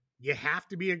Embiid, you have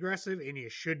to be aggressive and you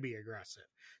should be aggressive.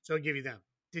 So I'll give you them.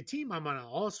 The team I'm going to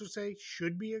also say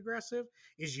should be aggressive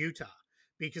is Utah,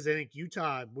 because I think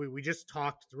Utah, we just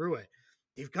talked through it.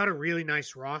 They've got a really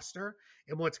nice roster.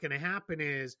 And what's going to happen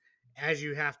is, as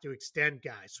you have to extend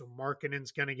guys, so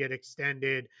Markkanen's going to get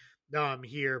extended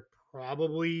here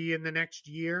probably in the next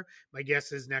year. My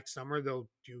guess is next summer they'll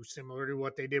do similar to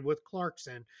what they did with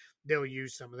Clarkson. They'll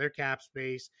use some of their cap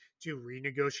space to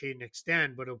renegotiate and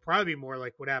extend, but it'll probably be more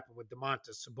like what happened with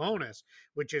Domantas Sabonis,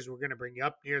 which is we're going to bring you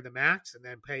up near the max and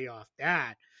then pay off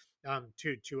that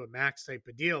to a max type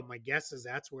of deal. My guess is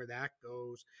that's where that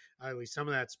goes, at least some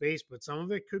of that space, but some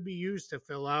of it could be used to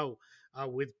fill out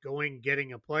with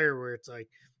getting a player where it's like,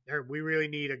 we really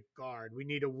need a guard, we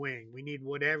need a wing, we need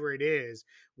whatever it is.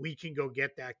 We can go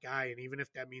get that guy, and even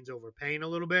if that means overpaying a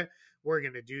little bit, we're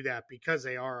going to do that because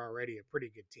they are already a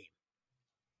pretty good team.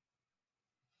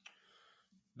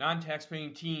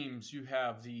 Non-tax-paying teams, you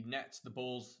have the Nets, the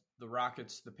Bulls, the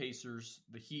Rockets, the Pacers,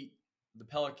 the Heat, the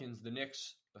Pelicans, the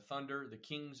Knicks, the Thunder, the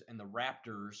Kings, and the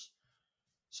Raptors.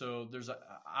 So there's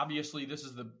obviously this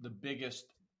is the biggest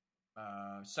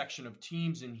section of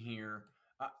teams in here.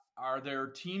 Are there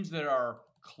teams that are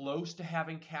close to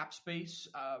having cap space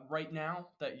right now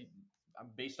that,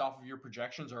 based off of your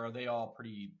projections, or are they all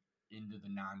pretty into the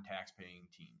non-tax-paying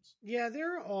teams? Yeah,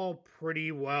 they're all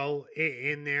pretty well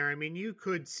in there. I mean, you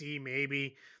could see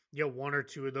maybe one or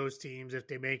two of those teams, if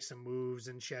they make some moves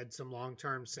and shed some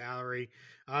long-term salary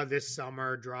this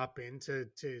summer, drop into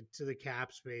to the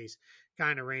cap space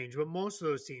kind of range. But most of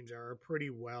those teams are pretty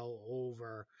well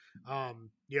over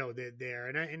there.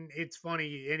 And it's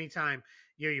funny, anytime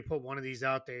you put one of these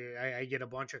out there, I get a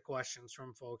bunch of questions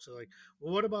from folks like,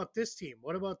 well, what about this team?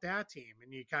 What about that team?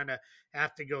 And you kind of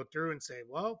have to go through and say,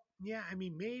 well, yeah, I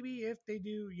mean, maybe if they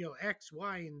do, X,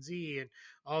 Y, and Z and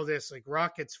all this, like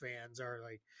Rockets fans are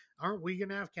like, aren't we going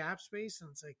to have cap space?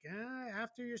 And it's like,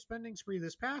 after your spending spree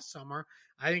this past summer,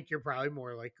 I think you're probably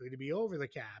more likely to be over the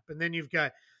cap. And then you've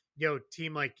got,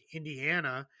 team like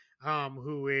Indiana,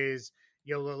 who is,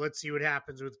 let's see what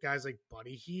happens with guys like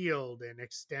Buddy Hield and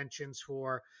extensions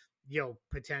for,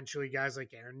 potentially guys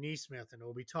like Aaron Nesmith and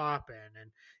Obi Toppin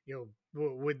and,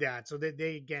 with that. So that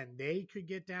they could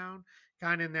get down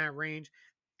kind of in that range.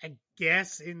 I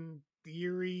guess in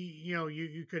theory,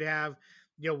 you could have,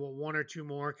 one or two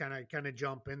more kind of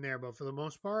jump in there. But for the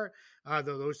most part,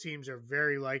 though, those teams are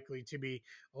very likely to be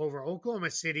over.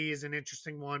 Oklahoma City is an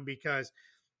interesting one because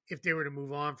if they were to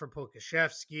move on from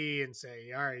Pokashevsky and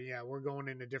say, all right, yeah, we're going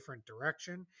in a different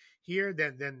direction here,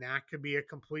 then that could be a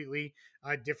completely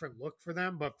different look for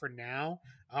them. But for now,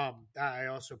 I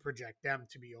also project them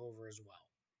to be over as well.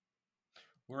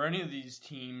 Were any of these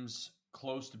teams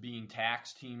close to being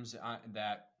tax teams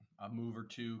that a move or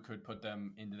two could put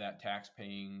them into that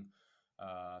tax-paying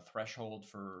threshold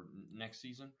for next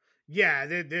season? Yeah,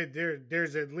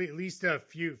 there's at least a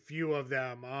few of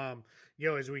them.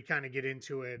 As we kind of get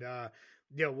into it,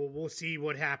 we'll see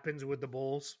what happens with the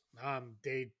Bulls.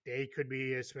 They could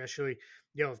be, especially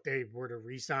if they were to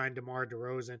re-sign DeMar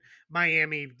DeRozan.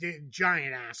 Miami,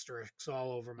 giant asterisks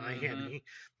all over Miami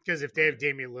because if they have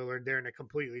Damian Lillard, they're in a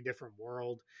completely different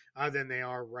world than they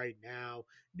are right now.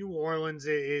 New Orleans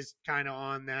is kind of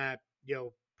on that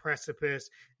precipice.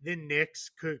 The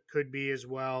Knicks could be as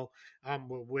well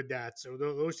with that. So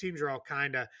those teams are all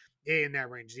kind of in that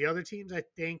range. The other teams, I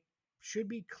think, should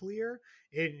be clear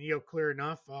and clear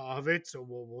enough of it. So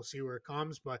we'll see where it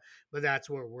comes, but that's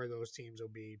where those teams will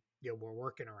be. We're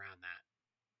working around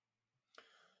that.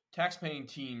 Tax-paying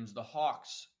teams: the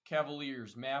Hawks,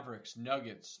 Cavaliers, Mavericks,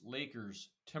 Nuggets, Lakers,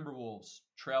 Timberwolves,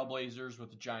 Trailblazers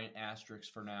with a giant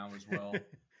asterisk for now as well.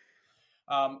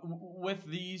 With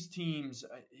these teams,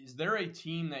 is there a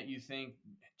team that you think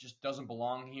just doesn't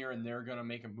belong here and they're going to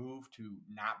make a move to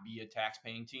not be a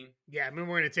tax-paying team? Yeah, I mean,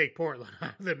 we're going to take Portland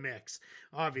out of the mix,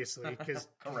 obviously, because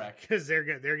correct, because they're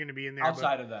going to be in there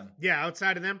outside of them. Yeah,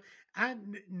 outside of them.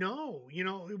 No,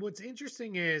 what's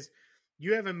interesting is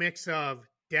you have a mix of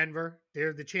Denver.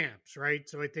 They're the champs, right?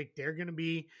 So I think they're going to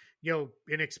be an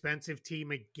expensive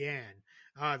team again.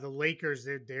 The Lakers,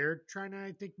 they're trying to,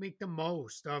 I think, make the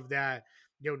most of that.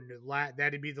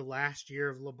 That'd be the last year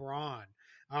of LeBron.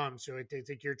 So I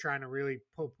think you're trying to really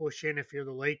push in if you're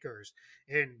the Lakers.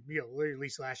 And, at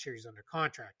least last year he's under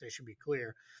contract. They should be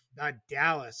clear.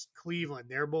 Dallas, Cleveland,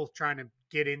 they're both trying to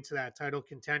get into that title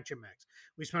contention mix.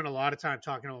 We spent a lot of time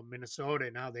talking about Minnesota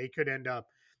and how they could end up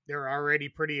they're already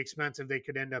pretty expensive. They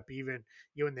could end up even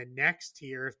in the next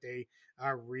tier if they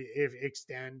if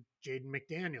extend Jaden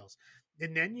McDaniels.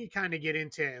 And then you kind of get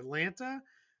into Atlanta.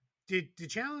 The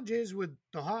challenge is with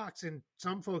the Hawks, and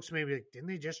some folks maybe like, didn't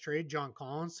they just trade John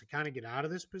Collins to kind of get out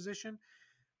of this position?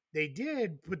 They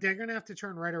did, but they're going to have to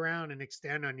turn right around and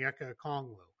extend on Yucca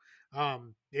Kongwu.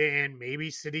 And maybe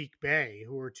Sadiq Bey,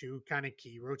 who are two kind of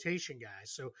key rotation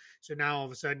guys. So now all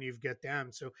of a sudden you've got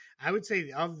them. So I would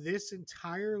say of this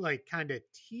entire like kind of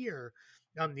tier,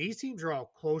 these teams are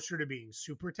all closer to being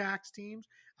super tax teams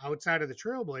outside of the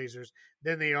Trailblazers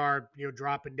than they are,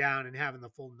 dropping down and having the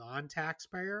full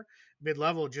non-taxpayer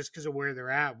mid-level just because of where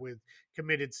they're at with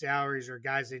committed salaries or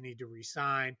guys they need to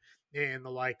re-sign and the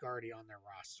like already on their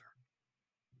roster.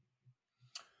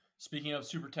 Speaking of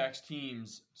super tax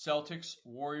teams, Celtics,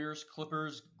 Warriors,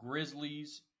 Clippers,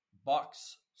 Grizzlies,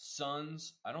 Bucks,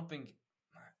 Suns. I don't think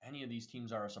any of these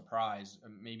teams are a surprise.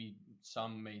 Maybe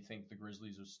some may think the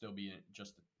Grizzlies will still be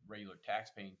just a regular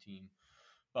tax-paying team.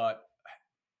 But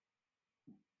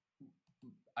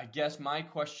I guess my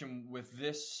question with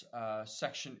this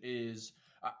section is,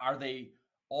 are they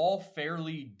all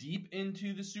fairly deep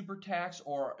into the super tax,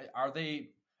 or are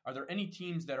there any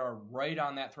teams that are right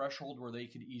on that threshold where they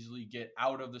could easily get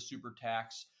out of the super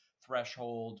tax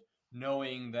threshold,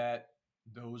 knowing that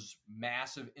those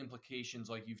massive implications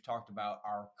like you've talked about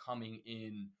are coming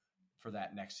in for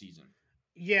that next season?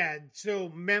 Yeah, so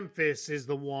Memphis is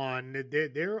the one.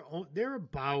 They're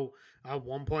about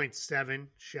 1.7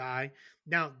 shy.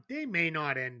 Now they may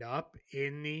not end up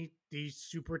in the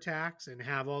super tax and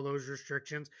have all those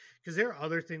restrictions because their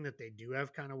other thing that they do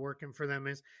have kind of working for them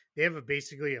is they have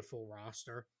basically a full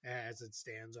roster as it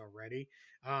stands already.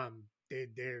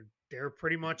 They're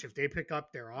pretty much, if they pick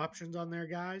up their options on their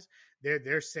guys,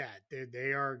 they're set.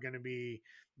 They are going to be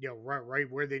right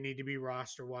where they need to be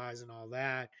roster wise and all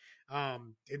that.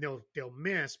 And they'll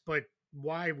miss. But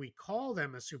why we call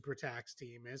them a super tax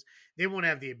team is they won't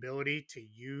have the ability to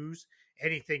use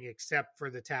anything except for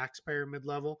the taxpayer mid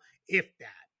level, if that.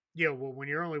 When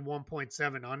you're only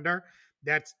 1.7 under,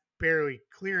 that's barely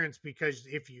clearance because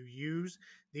if you use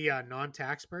the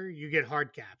non-taxpayer, you get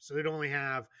hard cap. So it only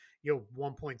have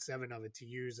 1.7 of it to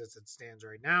use as it stands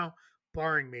right now,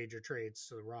 barring major trades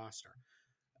to the roster.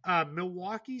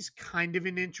 Milwaukee's kind of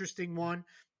an interesting one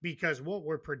because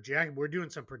we're doing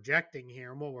some projecting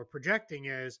here, and what we're projecting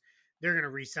is they're going to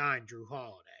re-sign Drew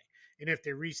Holiday. And if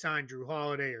they re-sign Drew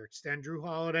Holiday or extend Drew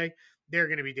Holiday, they're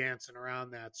going to be dancing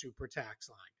around that super tax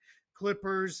line.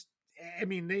 Clippers,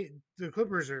 the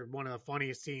Clippers are one of the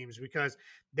funniest teams because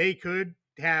they could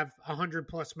have 100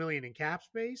 plus million in cap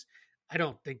space. I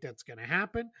don't think that's going to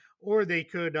happen. Or they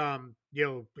could,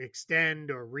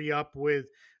 extend or re-up with,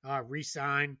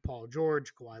 re-sign Paul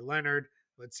George, Kawhi Leonard.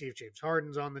 Let's see if James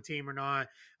Harden's on the team or not.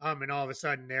 And all of a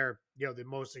sudden they're, the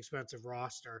most expensive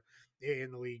roster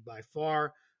in the league by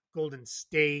far. Golden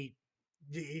State,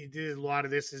 a lot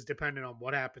of this is dependent on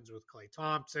what happens with Klay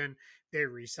Thompson. They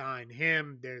re-sign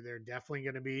him. They're definitely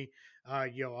going to be,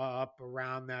 up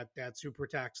around that super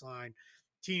tax line.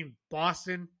 Team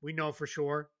Boston, we know for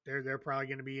sure they're probably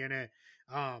going to be in it.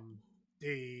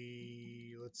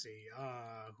 Let's see,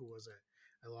 who was it?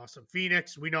 I lost some.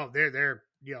 Phoenix, we know they're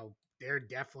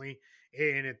definitely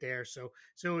in it there. So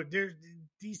there,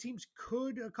 these teams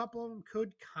a couple of them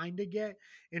could kind of get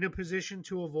in a position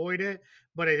to avoid it,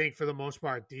 but I think for the most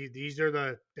part, these are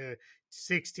the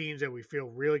 6 teams that we feel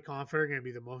really confident are going to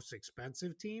be the most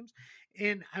expensive teams.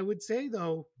 And I would say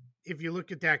though, if you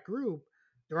look at that group,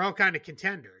 they're all kind of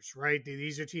contenders, right?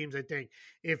 These are teams I think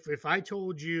if I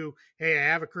told you, hey, I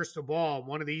have a crystal ball,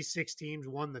 one of these 6 teams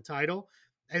won the title,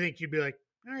 I think you'd be like,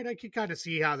 all right, I could kind of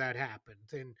see how that happened.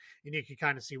 And you could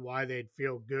kind of see why they'd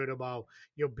feel good about,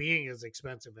 being as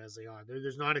expensive as they are.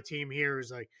 There's not a team here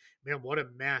who's like, man, what a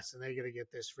mess, and they got to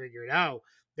get this figured out.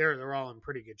 They're all in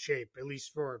pretty good shape, at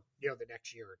least for, the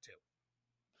next year or two.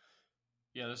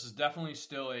 Yeah, this is definitely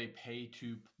still a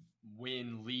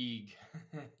pay-to-win league.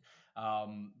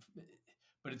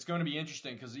 But it's going to be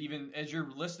interesting because even as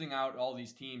you're listing out all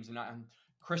these teams, and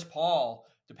Chris Paul,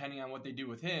 depending on what they do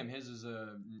with him, his is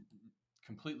a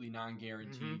completely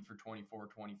non-guaranteed for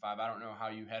 24-25. I don't know how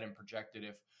you had him projected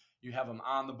if you have him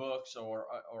on the books or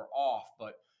off,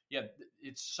 but yeah,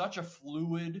 it's such a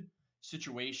fluid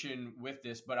situation with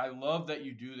this. But I love that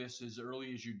you do this as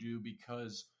early as you do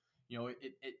because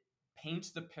it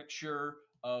paints the picture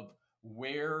of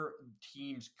where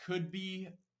teams could be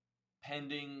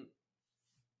pending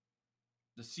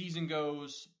the season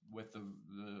goes with the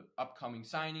upcoming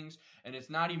signings, and it's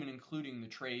not even including the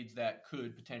trades that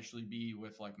could potentially be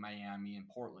with like Miami and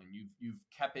Portland. You've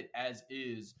kept it as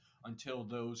is until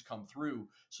those come through,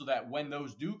 so that when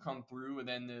those do come through, and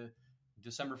then the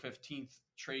December 15th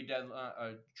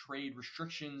trade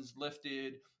restrictions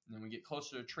lifted, and then we get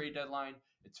closer to trade deadline,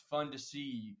 it's fun to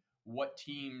see what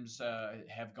teams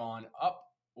have gone up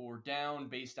or down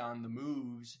based on the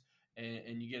moves,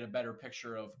 and you get a better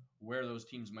picture of where those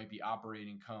teams might be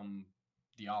operating come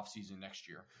the offseason next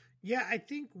year. Yeah, I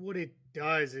think what it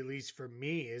does, at least for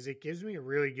me, is it gives me a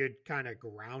really good kind of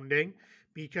grounding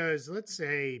because let's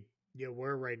say,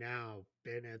 we're right now,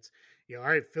 and it's, all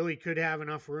right, Philly could have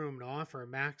enough room to offer a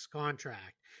max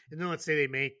contract. And then let's say they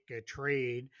make a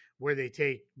trade where they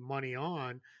take money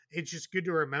on. It's just good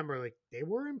to remember, like, they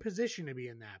were in position to be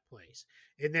in that place.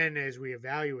 And then as we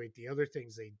evaluate the other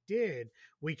things they did,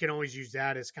 we can always use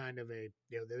that as kind of a,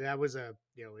 that was a,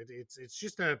 it's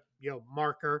just a,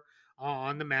 marker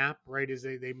on the map, right, as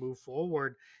they move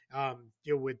forward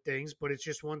with things. But it's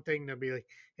just one thing to be like,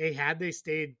 hey, had they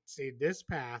stayed this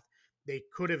path, they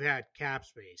could have had cap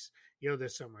space,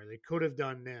 this summer. They could have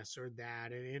done this or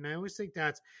that. And I always think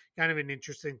that's kind of an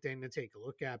interesting thing to take a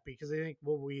look at because I think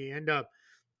what we end up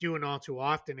doing all too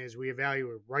often is we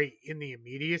evaluate right in the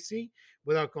immediacy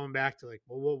without going back to like,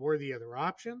 well, what were the other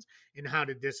options and how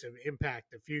did this impact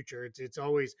the future? It's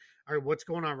always, all right, what's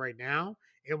going on right now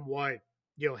and what,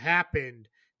 happened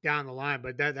down the line.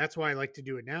 But that's why I like to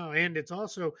do it now. And it's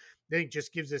also, I think,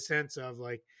 just gives a sense of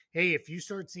like, hey, if you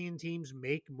start seeing teams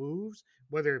make moves,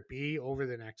 whether it be over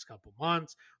the next couple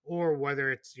months or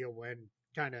whether it's, when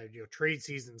kind of, trade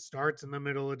season starts in the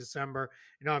middle of December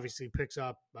and obviously picks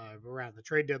up around the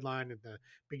trade deadline at the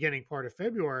beginning part of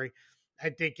February, I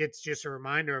think it's just a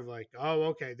reminder of like, oh,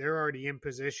 okay, they're already in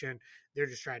position. They're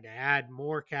just trying to add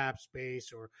more cap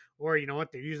space or you know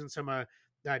what, they're using some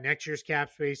next year's cap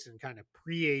space and kind of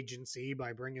pre-agency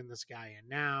by bringing this guy in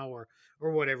now or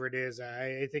whatever it is.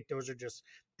 I think those are just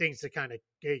things to kind of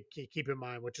keep in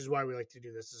mind, which is why we like to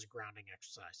do this as a grounding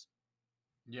exercise.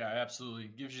 Yeah, absolutely.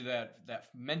 It gives you that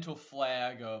mental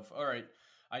flag of, all right,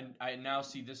 I now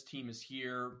see this team is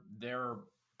here. They're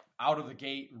out of the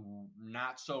gate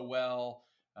not so well.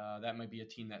 That might be a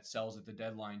team that sells at the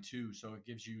deadline too. So it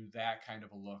gives you that kind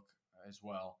of a look as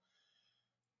well.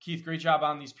 Keith, great job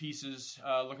on these pieces.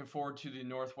 Looking forward to the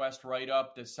Northwest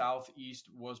write-up. The Southeast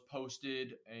was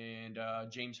posted, and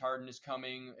James Harden is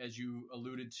coming, as you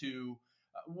alluded to.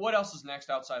 What else is next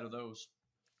outside of those?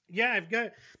 Yeah,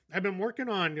 I've been working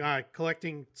on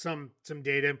collecting some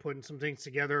data and putting some things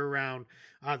together around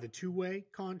the two-way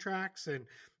contracts and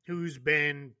who's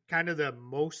been kind of the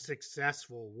most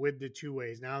successful with the two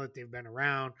ways now that they've been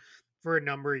around for a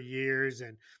number of years,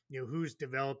 and who's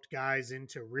developed guys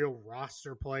into real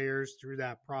roster players through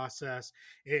that process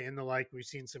and the like. We've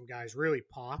seen some guys really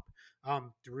pop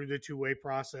through the two-way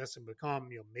process and become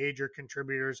major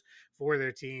contributors for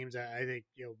their teams. I think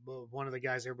one of the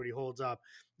guys everybody holds up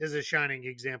is a shining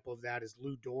example of that is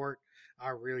Lou Dort.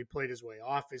 Really played his way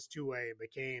off his two-way and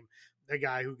became the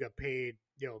guy who got paid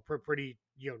pretty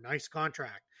nice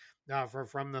contract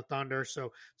from the Thunder.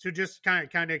 So just kind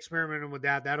of experimenting with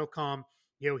that. That'll come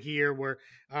here where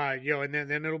and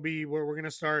then it'll be where we're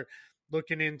gonna start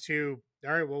looking into,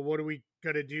 all right, well, what are we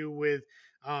gonna do with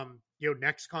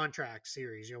next contract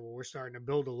series? We're starting to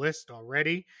build a list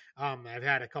already. I've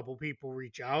had a couple people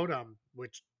reach out,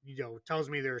 which tells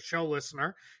me they're a show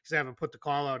listener because I haven't put the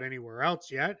call out anywhere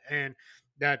else yet, and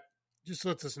that just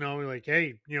lets us know, like,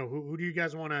 hey, who do you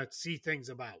guys want to see things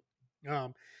about?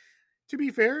 To be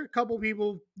fair, a couple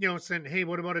people, saying, hey,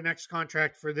 what about a next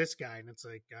contract for this guy? And it's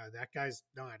like, that guy's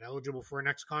not eligible for a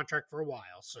next contract for a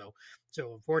while. So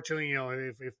unfortunately,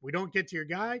 if we don't get to your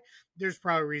guy, there's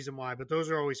probably a reason why. But those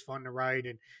are always fun to write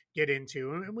and get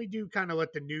into. And we do kind of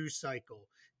let the news cycle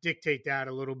dictate that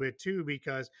a little bit too,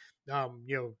 because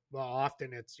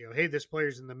often it's hey, this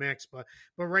player's in the mix, but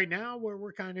right now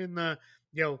we're kind of in the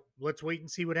let's wait and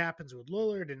see what happens with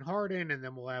Lillard and Harden, and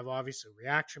then we'll have obviously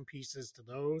reaction pieces to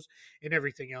those and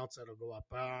everything else that'll go up.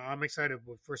 I'm excited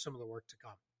for some of the work to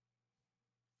come.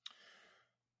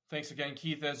 Thanks again,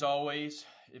 Keith, as always.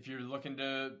 If you're looking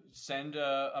to send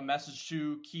a message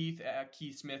to Keith at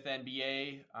Keith Smith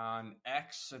NBA on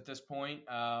X at this point,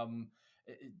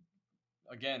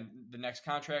 again, the next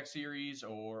contract series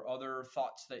or other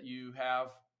thoughts that you have,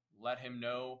 let him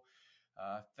know.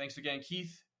 Thanks again,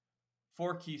 Keith.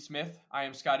 For Keith Smith, I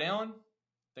am Scott Allen.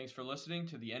 Thanks for listening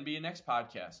to the NBA Next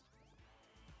podcast.